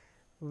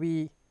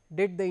 We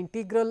did the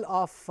integral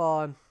of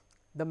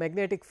the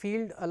magnetic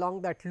field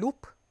along that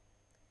loop,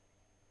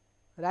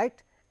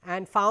 right,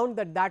 and found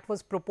that that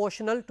was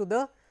proportional to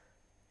the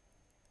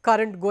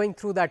current going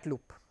through that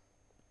loop.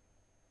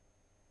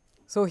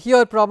 So,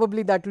 here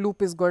probably that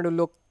loop is going to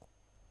look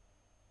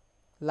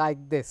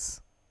like this.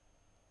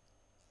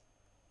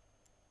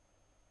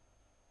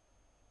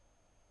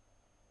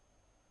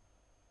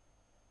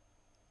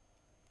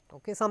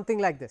 Okay, something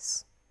like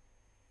this,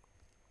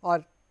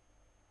 or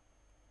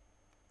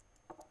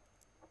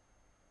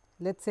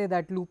let us say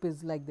that loop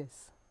is like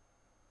this,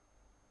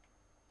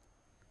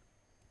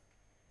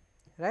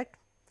 right.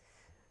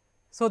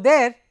 So,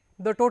 there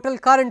the total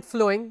current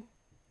flowing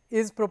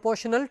is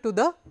proportional to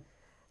the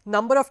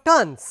number of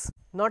turns,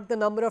 not the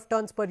number of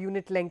turns per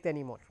unit length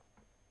anymore,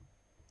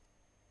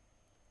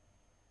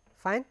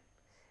 fine,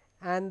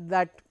 and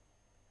that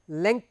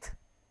length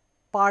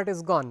part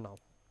is gone now.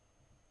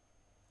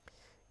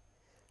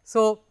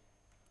 So,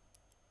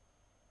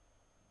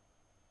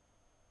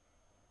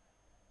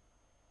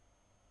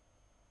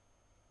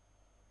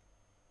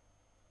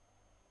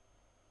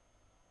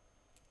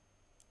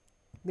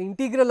 the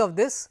integral of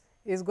this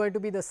is going to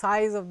be the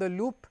size of the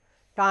loop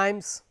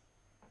times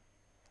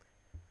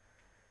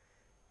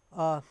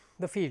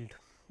the field,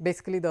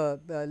 basically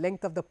the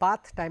length of the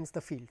path times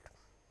the field.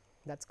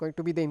 That is going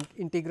to be the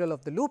integral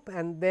of the loop,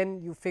 and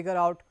then you figure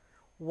out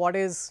what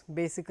is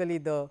basically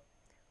the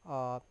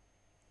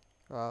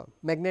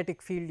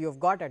magnetic field you have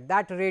got at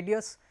that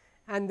radius,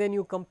 and then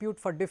you compute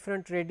for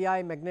different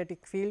radii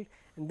magnetic field,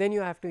 and then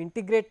you have to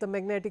integrate the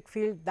magnetic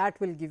field, that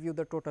will give you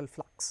the total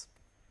flux.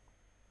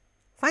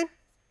 Fine.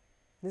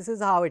 This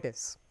is how it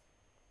is.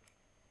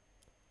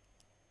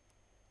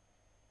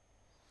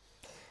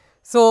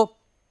 So,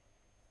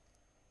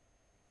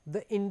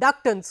 the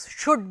inductance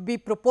should be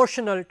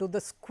proportional to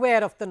the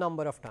square of the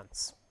number of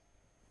turns,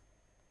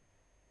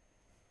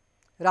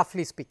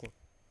 roughly speaking.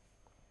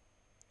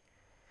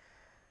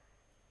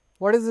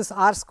 What is this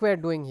r square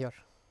doing here?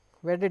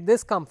 Where did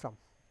this come from?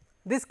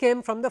 This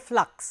came from the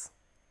flux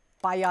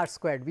pi r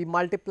squared. We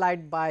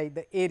multiplied by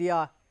the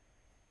area,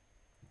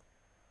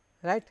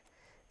 right.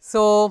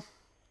 So,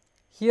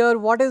 here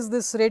what is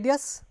this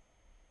radius?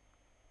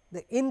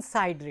 The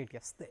inside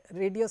radius, the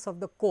radius of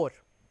the core.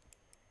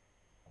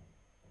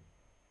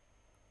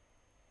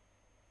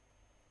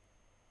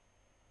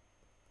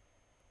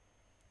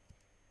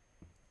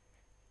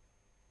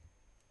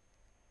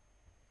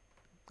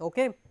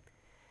 Okay.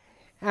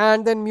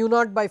 And then mu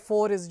naught by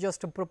 4 is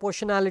just a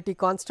proportionality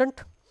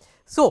constant.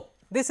 So,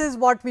 this is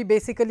what we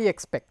basically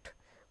expect.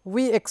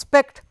 We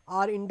expect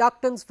our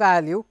inductance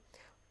value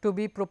to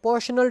be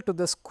proportional to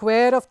the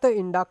square of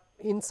the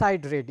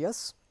inside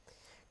radius,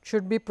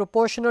 should be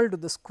proportional to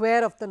the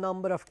square of the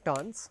number of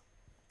turns,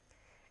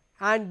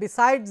 and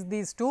besides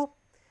these two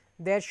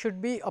there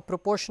should be a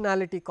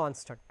proportionality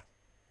constant,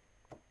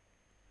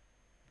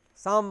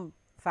 some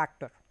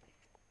factor.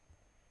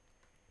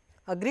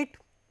 Agreed?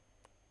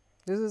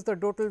 This is the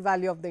total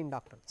value of the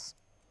inductance.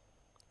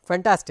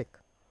 Fantastic.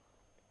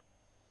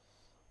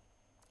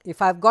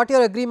 If I have got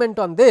your agreement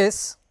on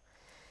this,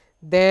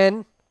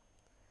 then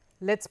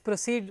let us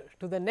proceed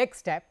to the next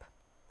step.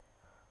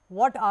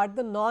 What are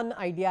the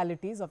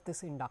non-idealities of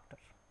this inductor?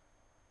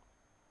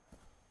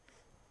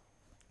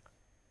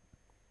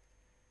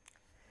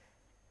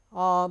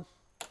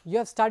 You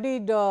have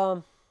studied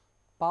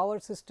power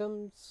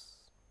systems,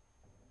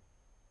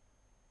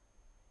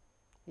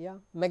 Yeah,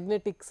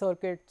 magnetic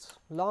circuits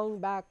long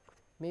back,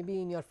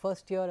 maybe in your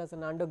first year as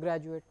an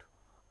undergraduate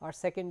or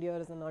second year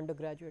as an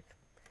undergraduate.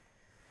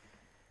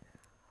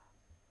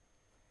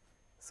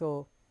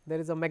 So, there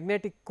is a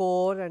magnetic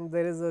core and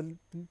there is a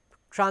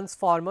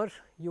transformer,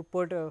 you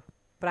put a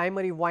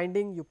primary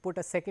winding, you put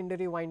a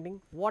secondary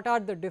winding. What are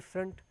the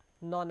different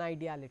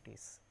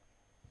non-idealities?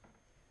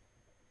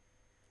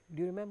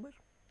 Do you remember?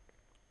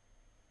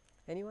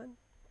 Anyone?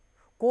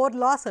 Core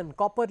loss and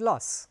copper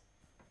loss.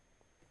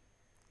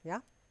 Yeah.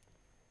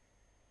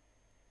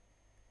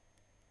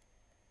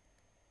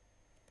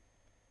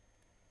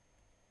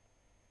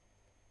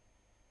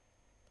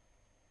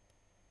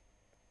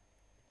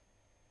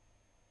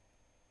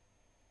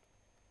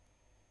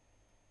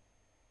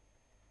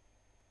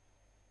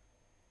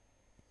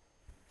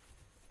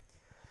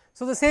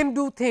 So, the same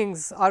two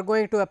things are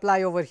going to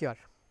apply over here.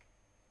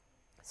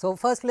 So,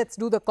 first let us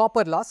do the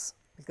copper loss,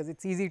 because it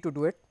is easy to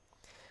do it.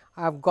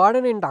 I have got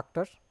an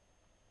inductor,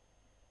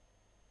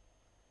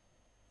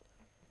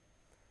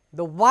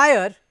 the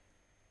wire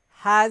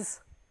has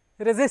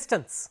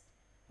resistance,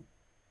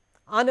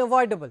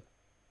 unavoidable,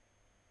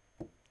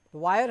 the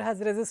wire has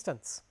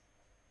resistance.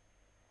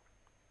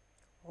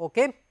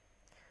 Okay.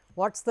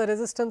 What is the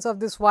resistance of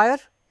this wire?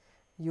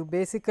 You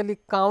basically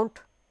count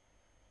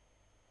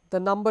the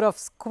number of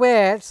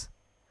squares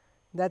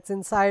that is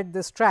inside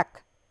this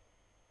track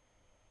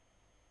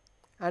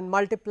and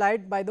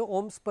multiplied by the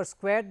ohms per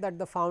square that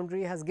the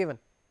foundry has given.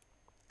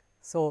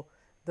 So,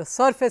 the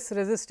surface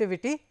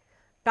resistivity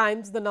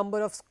times the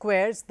number of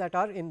squares that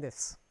are in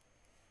this.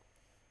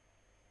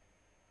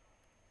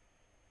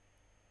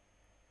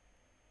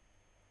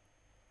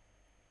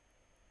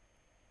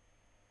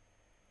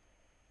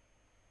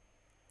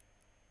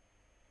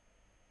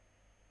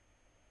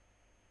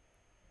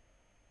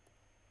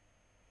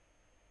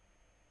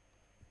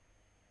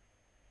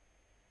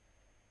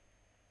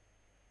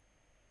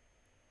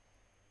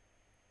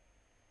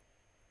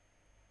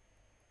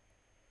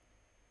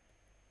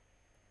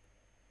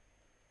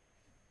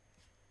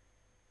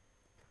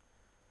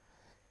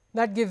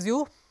 That gives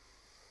you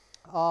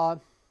that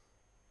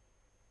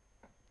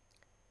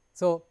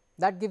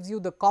gives you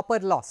the copper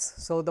loss.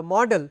 So, the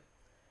model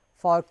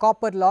for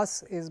copper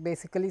loss is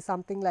basically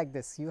something like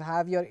this. You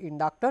have your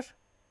inductor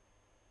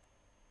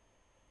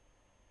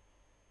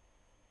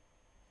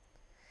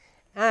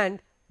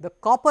and the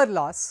copper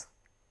loss,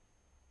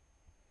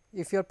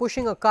 if you are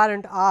pushing a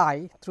current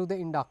I through the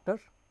inductor,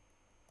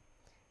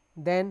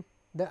 then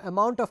the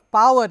amount of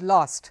power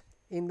lost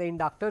in the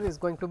inductor is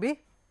going to be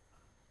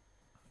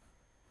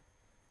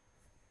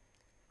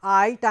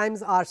I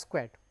times R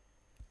squared.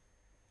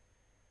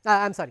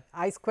 I am sorry,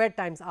 I squared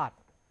times R,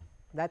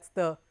 that is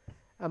the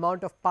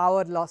amount of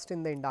power lost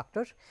in the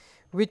inductor,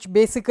 which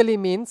basically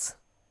means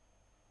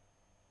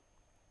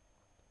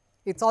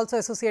it is also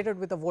associated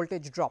with a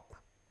voltage drop,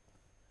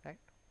 right.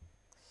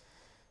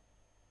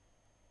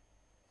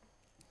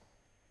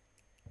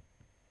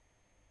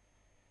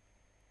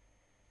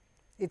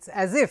 It is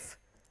as if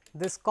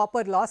this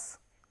copper loss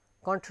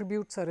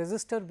contributes a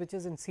resistor which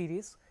is in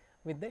series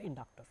with the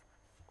inductor.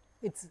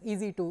 It is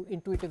easy to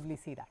intuitively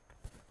see that.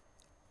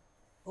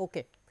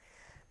 Okay.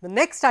 The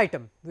next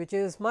item, which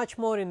is much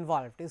more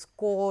involved, is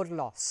core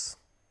loss.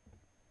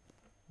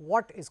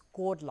 What is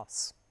core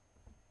loss?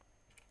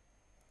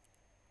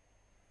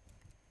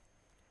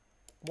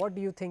 What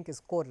do you think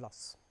is core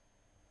loss?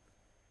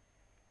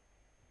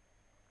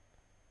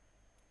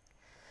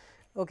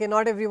 Okay,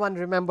 not everyone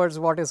remembers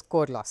what is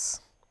core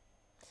loss.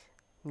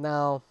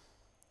 Now,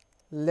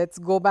 let us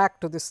go back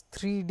to this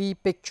 3D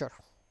picture.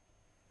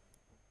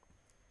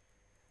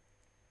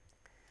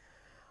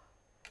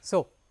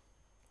 So,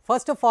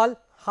 first of all,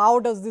 how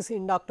does this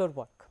inductor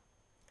work?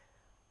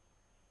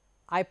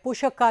 I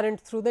push a current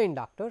through the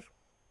inductor.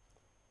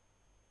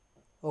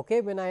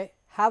 Okay, when I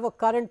have a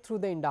current through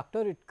the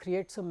inductor, it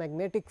creates a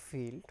magnetic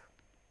field.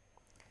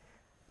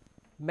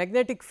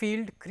 Magnetic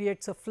field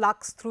creates a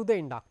flux through the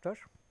inductor.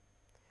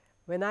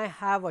 When I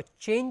have a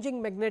changing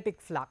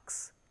magnetic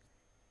flux,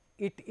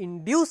 it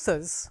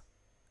induces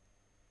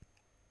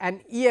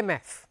an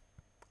EMF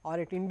or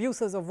it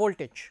induces a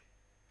voltage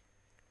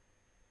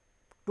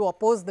to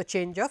oppose the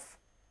change of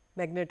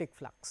magnetic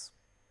flux.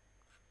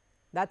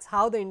 That is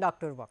how the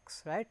inductor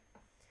works, right.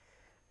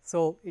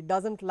 So, it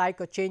does not like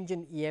a change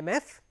in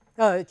EMF,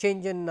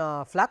 change in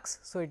flux.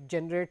 So, it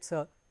generates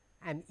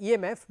an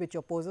EMF which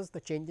opposes the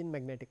change in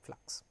magnetic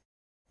flux.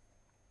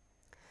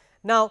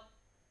 Now,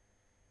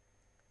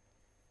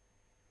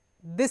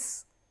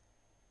 this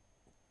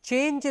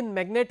change in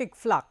magnetic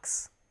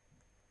flux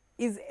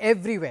is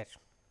everywhere.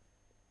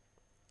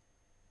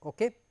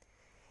 Okay.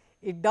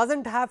 It does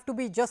not have to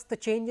be just the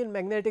change in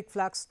magnetic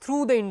flux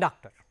through the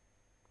inductor.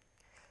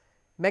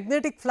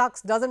 Magnetic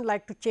flux does not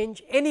like to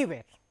change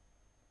anywhere.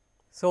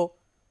 So,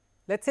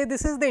 let us say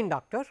this is the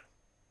inductor.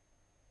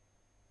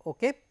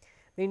 Okay.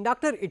 The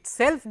inductor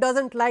itself does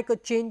not like a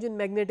change in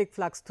magnetic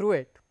flux through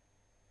it,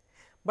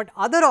 but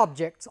other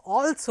objects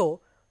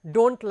also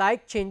do not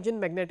like change in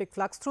magnetic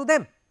flux through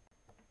them.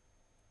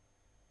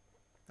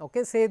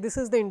 Okay. Say this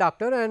is the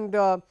inductor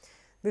and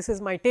this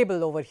is my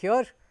table over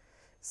here.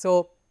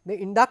 So, the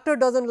inductor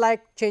does not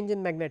like change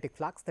in magnetic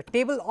flux, the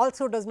table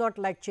also does not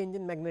like change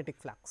in magnetic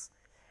flux,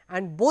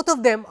 and both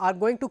of them are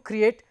going to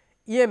create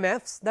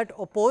EMFs that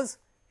oppose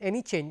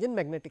any change in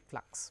magnetic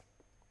flux.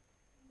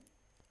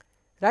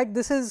 Right?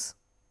 This is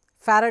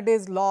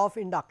Faraday's law of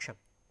induction.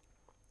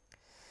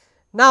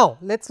 Now,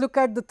 let us look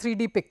at the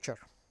 3D picture.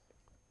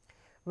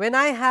 When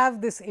I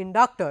have this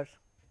inductor,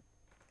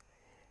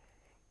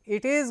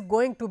 it is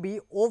going to be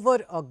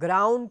over a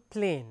ground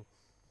plane.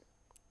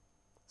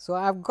 So,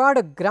 I have got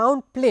a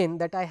ground plane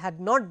that I had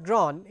not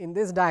drawn in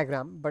this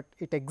diagram, but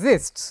it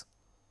exists.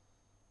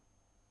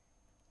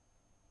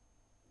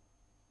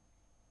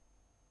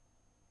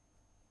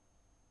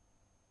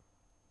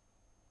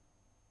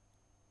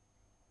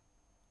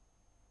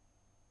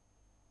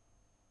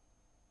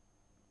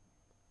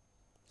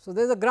 So,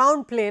 there is a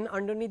ground plane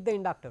underneath the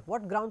inductor.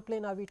 What ground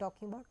plane are we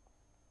talking about?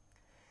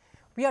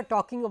 We are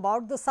talking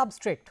about the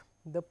substrate,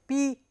 the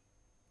p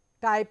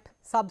type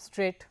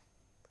substrate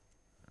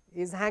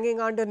is hanging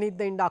underneath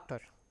the inductor.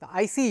 The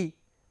IC,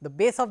 the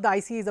base of the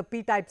IC is a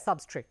p type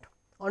substrate.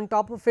 On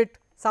top of it,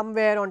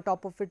 somewhere on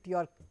top of it, you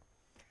are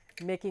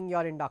making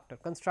your inductor,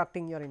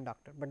 constructing your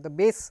inductor, but the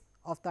base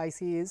of the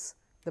IC is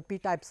the p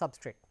type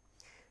substrate.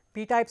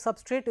 P type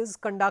substrate is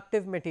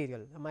conductive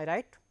material, am I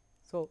right?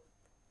 So,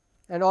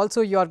 and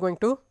also you are going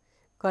to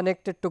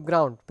connect it to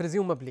ground,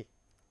 presumably,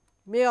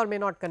 may or may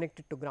not connect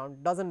it to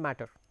ground, does not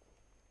matter.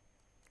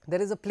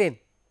 There is a plane.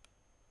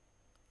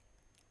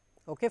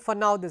 Okay, for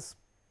now this,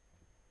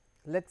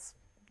 let us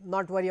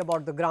not worry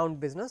about the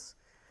ground business.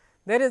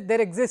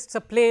 There exists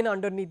a plane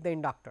underneath the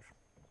inductor,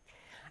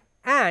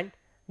 and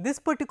this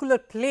particular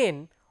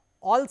plane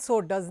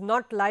also does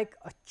not like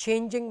a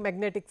changing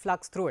magnetic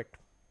flux through it.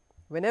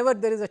 Whenever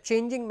there is a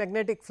changing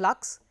magnetic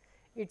flux,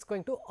 it is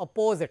going to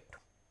oppose it,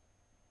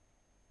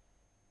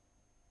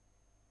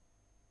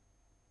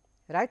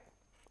 right.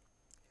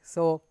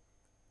 So,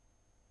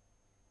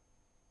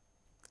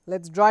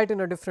 let us draw it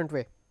in a different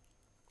way.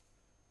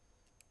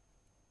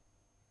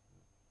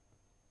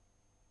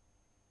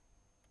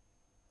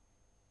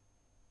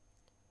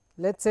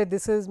 Let us say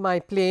this is my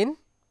plane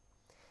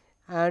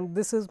and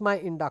this is my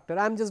inductor.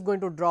 I am just going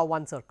to draw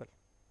one circle,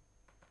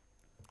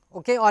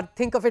 okay, or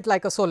think of it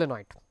like a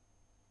solenoid.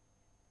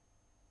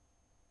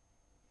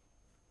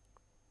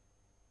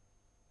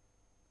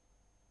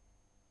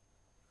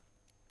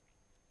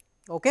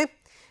 Okay.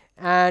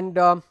 And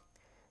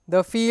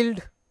the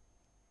field,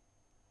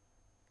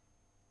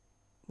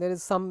 there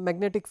is some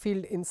magnetic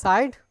field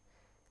inside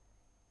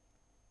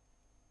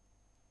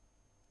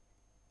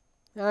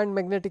and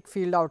magnetic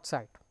field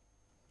outside.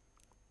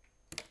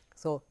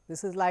 So,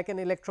 this is like an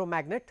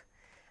electromagnet,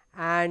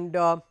 and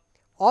all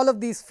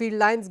of these field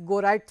lines go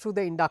right through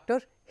the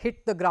inductor,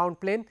 hit the ground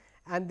plane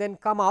and then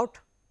come out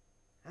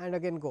and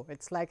again go.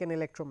 It is like an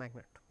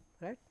electromagnet,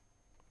 right.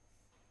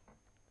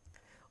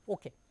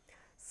 Okay.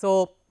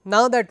 So,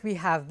 now that we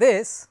have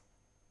this,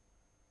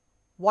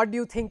 what do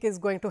you think is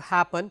going to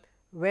happen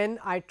when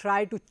I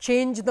try to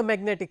change the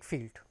magnetic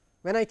field?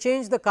 When I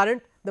change the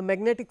current, the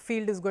magnetic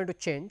field is going to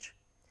change.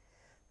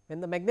 When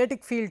the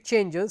magnetic field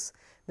changes,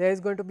 there is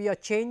going to be a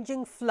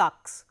changing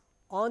flux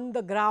on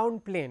the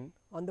ground plane,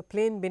 on the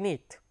plane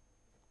beneath,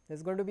 there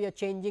is going to be a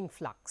changing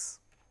flux.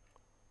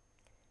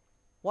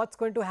 What is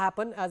going to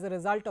happen as a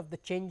result of the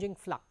changing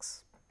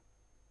flux?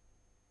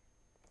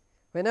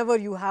 Whenever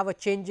you have a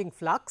changing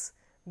flux,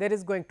 there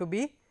is going to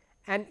be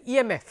an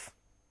EMF,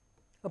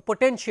 a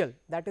potential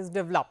that is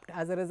developed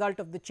as a result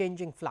of the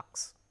changing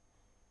flux,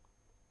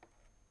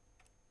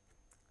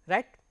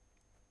 right.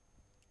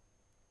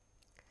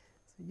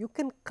 So, you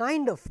can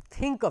kind of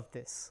think of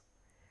this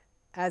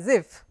as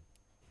if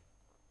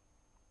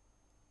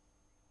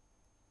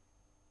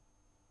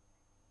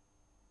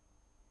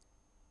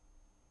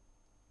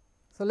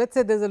so, let us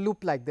say there is a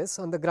loop like this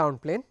on the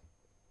ground plane,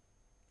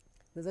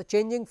 there is a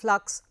changing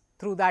flux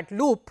through that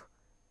loop,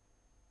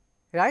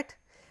 right,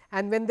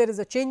 and when there is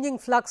a changing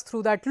flux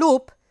through that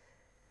loop,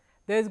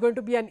 there is going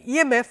to be an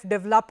EMF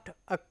developed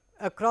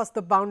across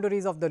the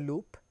boundaries of the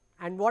loop,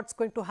 and what is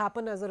going to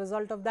happen as a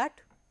result of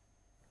that?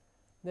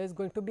 There is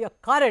going to be a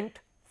current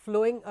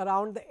flowing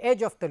around the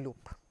edge of the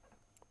loop.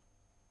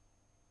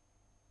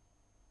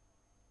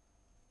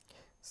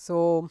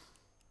 So,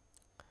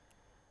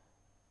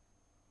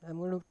 I am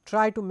going to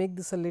try to make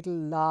this a little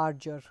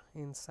larger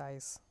in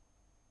size.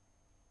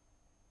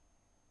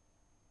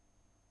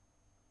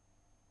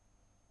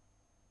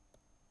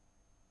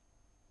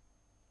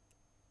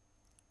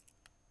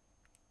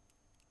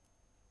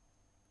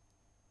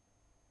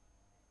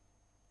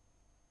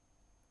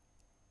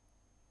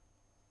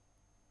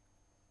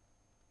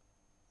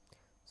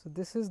 So,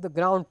 this is the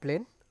ground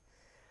plane,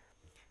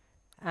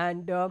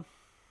 and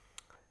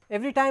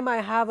every time I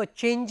have a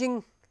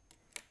changing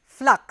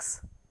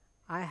flux,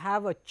 I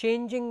have a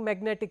changing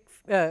magnetic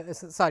I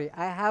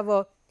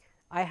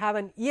have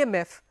an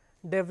EMF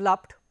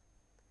developed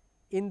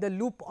in the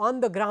loop on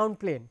the ground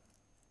plane,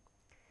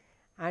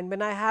 and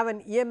when I have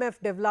an EMF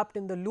developed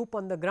in the loop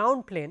on the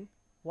ground plane,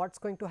 what is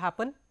going to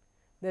happen?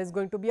 There is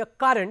going to be a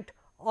current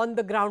on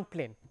the ground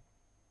plane.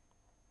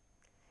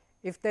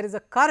 If there is a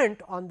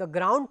current on the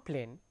ground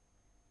plane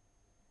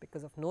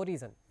because of no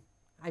reason,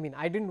 I mean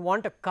I did not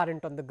want a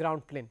current on the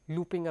ground plane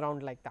looping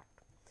around like that,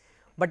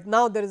 but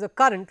now there is a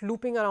current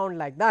looping around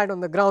like that on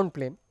the ground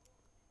plane.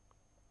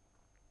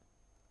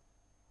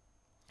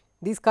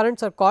 These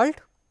currents are called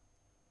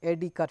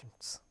eddy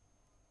currents.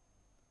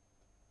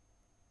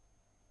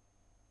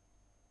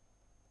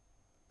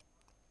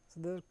 So,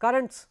 there are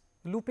currents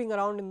looping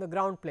around in the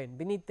ground plane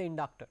beneath the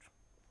inductor.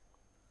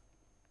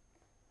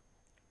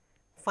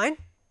 Fine.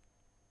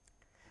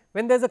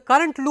 When there is a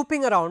current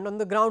looping around on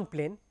the ground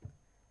plane,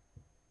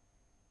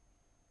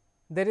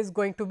 there is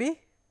going to be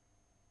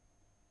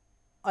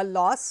a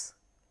loss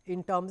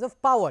in terms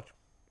of power.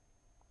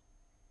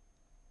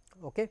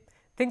 Okay.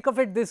 Think of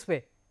it this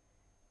way: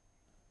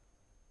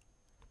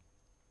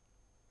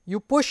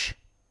 you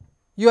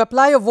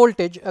apply a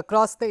voltage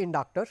across the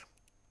inductor,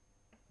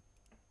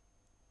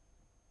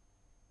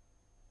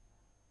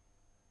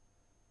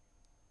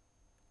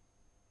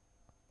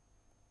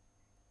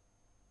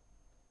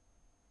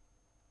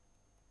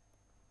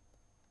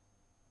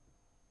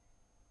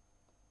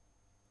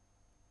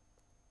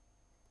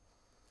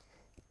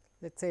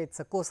 let us say it is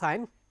a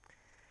cosine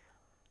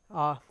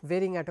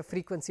varying at a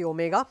frequency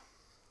omega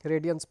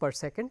radians per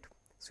second.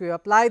 So, you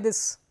apply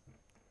this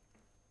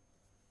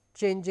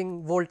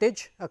changing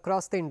voltage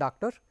across the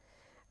inductor.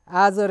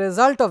 As a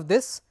result of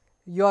this,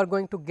 you are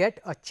going to get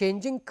a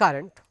changing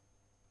current.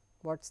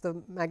 What is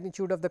the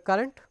magnitude of the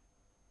current?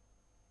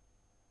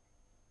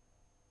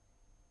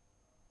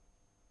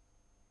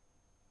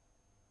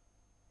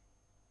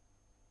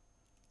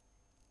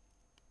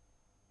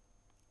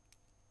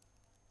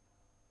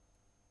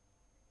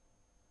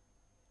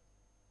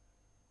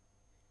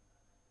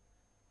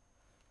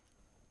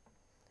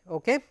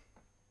 Okay.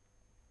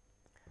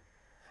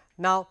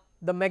 Now,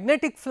 the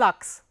magnetic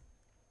flux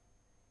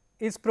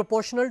is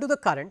proportional to the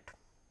current,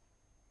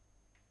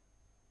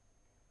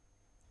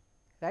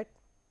 right.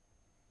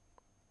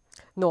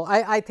 No,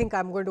 I think I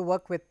am going to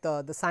work with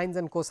the sines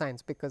and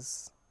cosines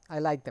because I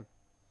like them.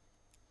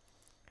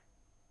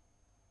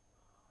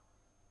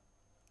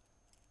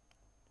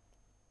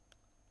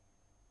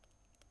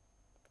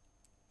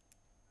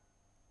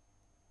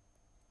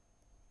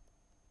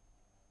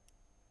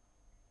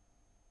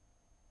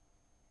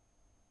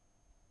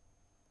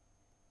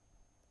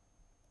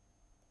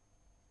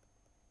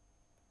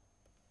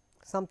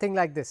 Something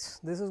like this.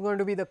 This is going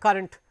to be the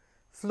current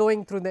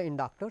flowing through the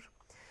inductor.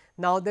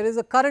 Now, there is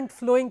a current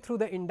flowing through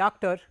the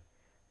inductor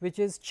which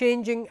is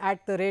changing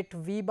at the rate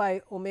V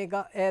by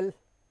omega L.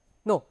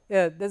 No,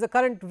 there is a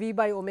current V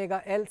by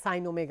omega L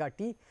sin omega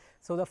t.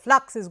 So, the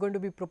flux is going to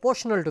be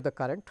proportional to the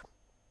current.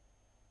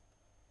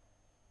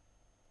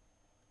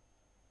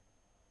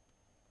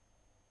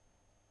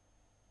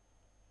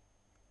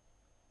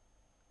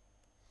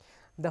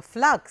 The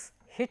flux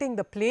hitting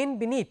the plane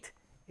beneath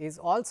is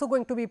also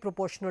going to be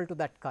proportional to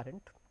that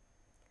current.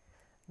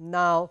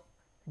 Now,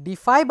 d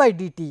phi by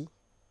dt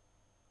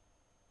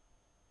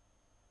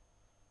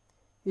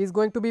is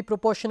going to be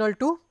proportional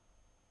to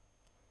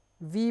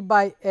V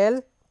by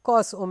L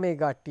cos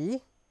omega t,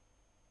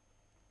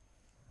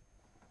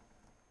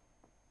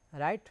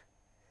 right.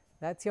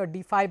 That is your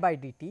d phi by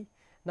dt.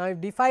 Now,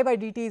 if d phi by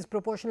dt is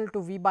proportional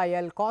to V by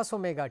L cos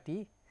omega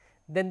t,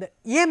 then the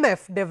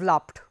EMF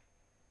developed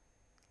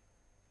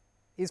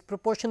is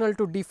proportional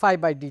to d phi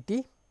by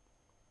dt.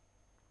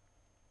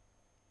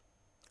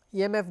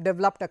 EMF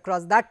developed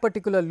across that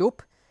particular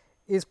loop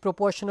is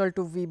proportional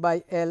to V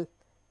by L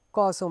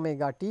cos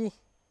omega t.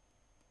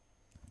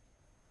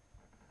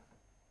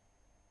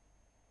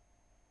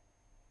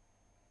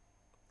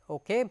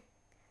 Okay.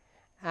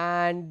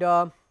 And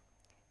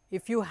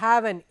if you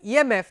have an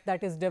EMF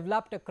that is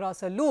developed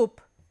across a loop,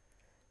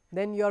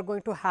 then you are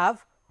going to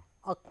have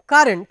a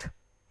current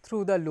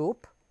through the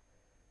loop,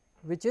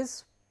 which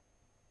is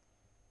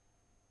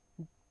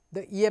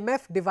the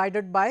EMF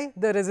divided by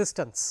the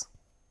resistance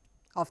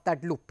of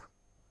that loop.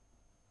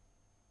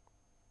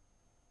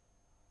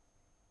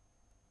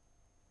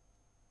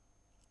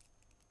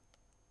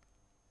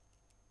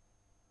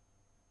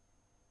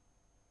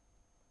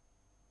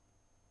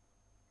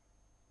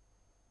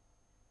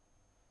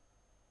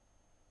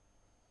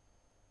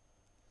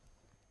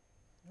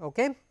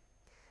 Okay.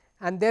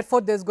 And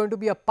therefore, there is going to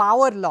be a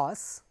power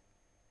loss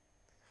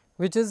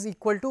which is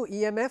equal to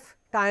EMF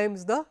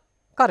times the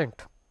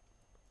current.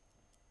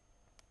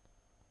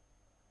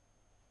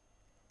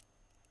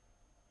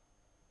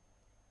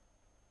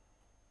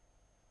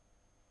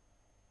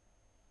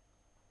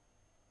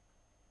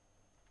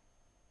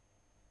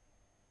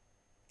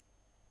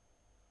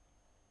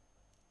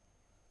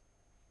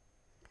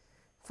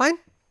 Fine.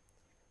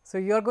 So,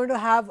 you are going to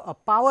have a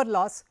power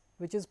loss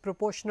which is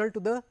proportional to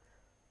the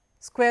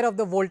square of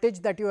the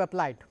voltage that you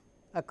applied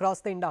across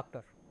the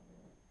inductor.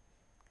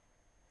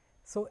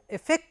 So,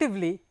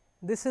 effectively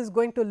this is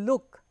going to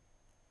look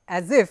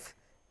as if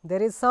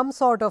there is some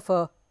sort of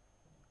a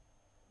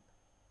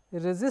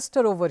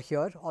resistor over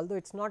here, although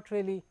it is not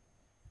really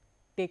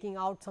taking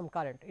out some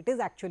current, it is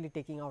actually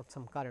taking out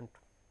some current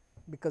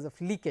because of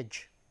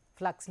leakage.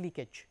 flux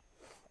leakage.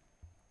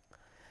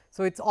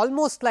 So, it is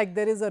almost like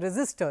there is a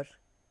resistor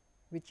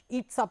which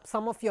eats up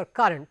some of your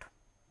current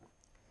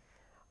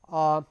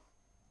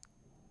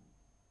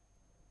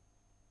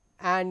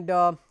and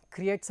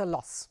creates a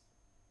loss.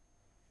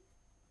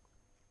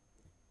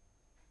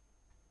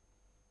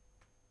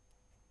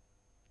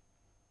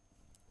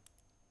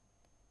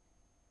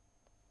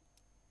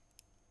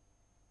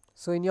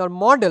 So, in your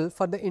model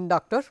for the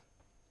inductor,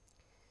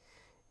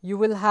 you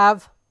will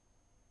have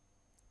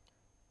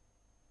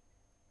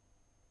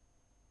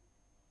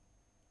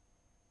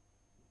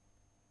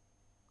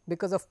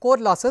because of core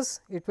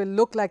losses, it will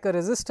look like a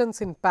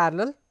resistance in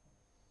parallel.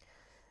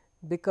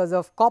 Because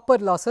of copper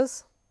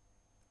losses,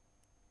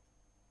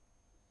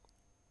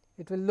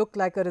 it will look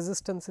like a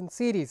resistance in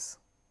series.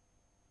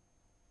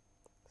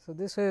 So,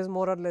 this is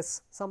more or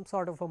less some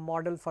sort of a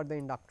model for the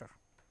inductor.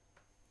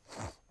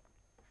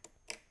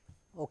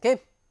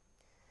 Okay.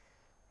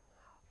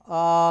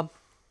 What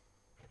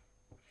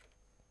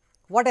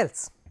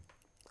else?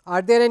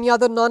 Are there any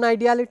other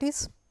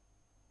non-idealities?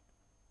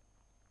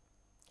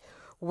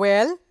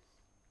 Well,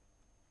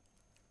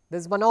 there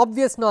is one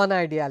obvious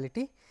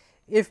non-ideality.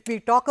 If we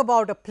talk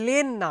about a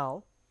plane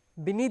now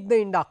beneath the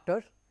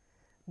inductor,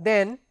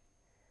 then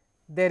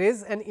there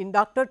is an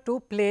inductor to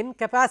plane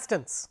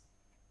capacitance,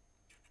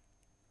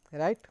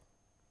 right.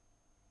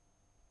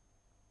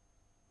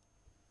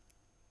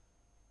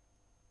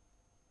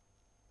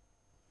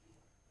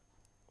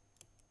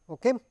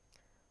 Okay. There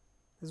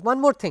is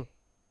one more thing.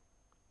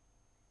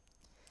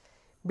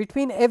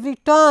 Between every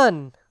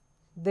turn,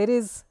 there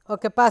is a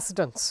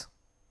capacitance,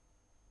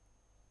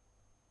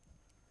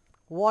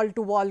 wall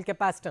to wall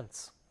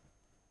capacitance,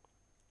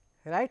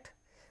 right.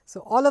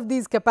 So, all of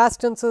these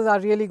capacitances are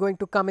really going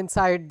to come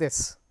inside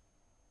this.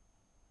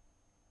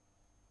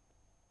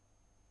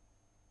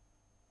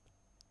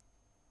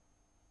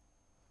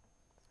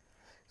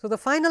 So, the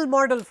final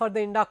model for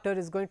the inductor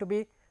is going to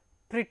be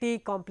pretty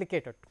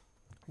complicated,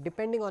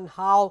 depending on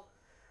how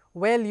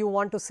well you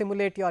want to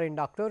simulate your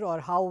inductor or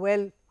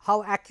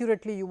how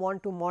accurately you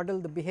want to model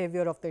the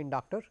behavior of the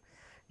inductor.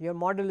 Your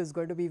model is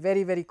going to be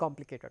very, very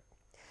complicated.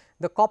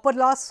 The copper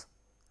loss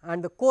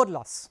and the core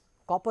loss.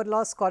 Copper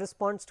loss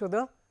corresponds to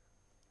the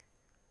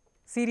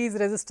series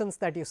resistance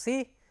that you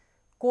see.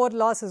 Core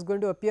loss is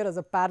going to appear as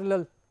a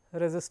parallel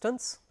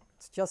resistance.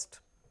 It is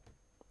just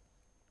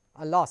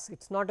a loss.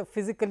 It is not a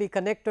physically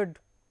connected.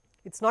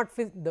 It is not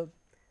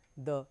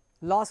the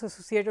loss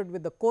associated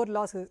with the core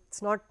loss. It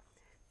is not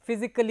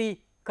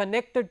physically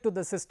connected to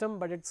the system,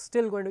 but it is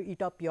still going to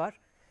eat up your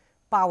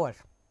power,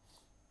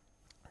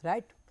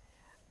 right.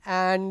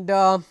 And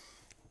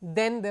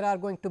then there are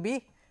going to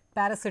be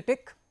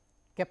parasitic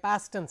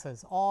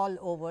capacitances all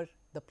over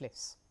the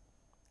place.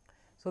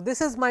 So,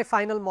 this is my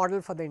final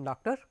model for the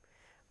inductor.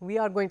 We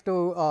are going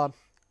to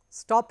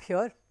stop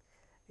here.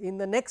 In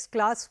the next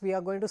class, we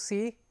are going to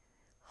see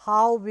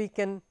how we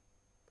can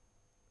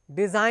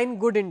design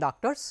good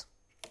inductors.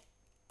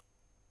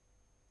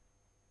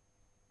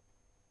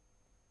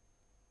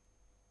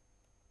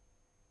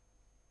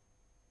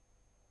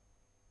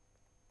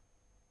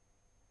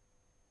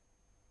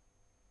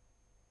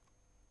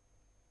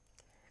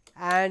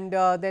 And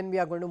then we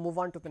are going to move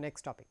on to the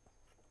next topic.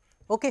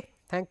 Okay,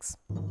 thanks.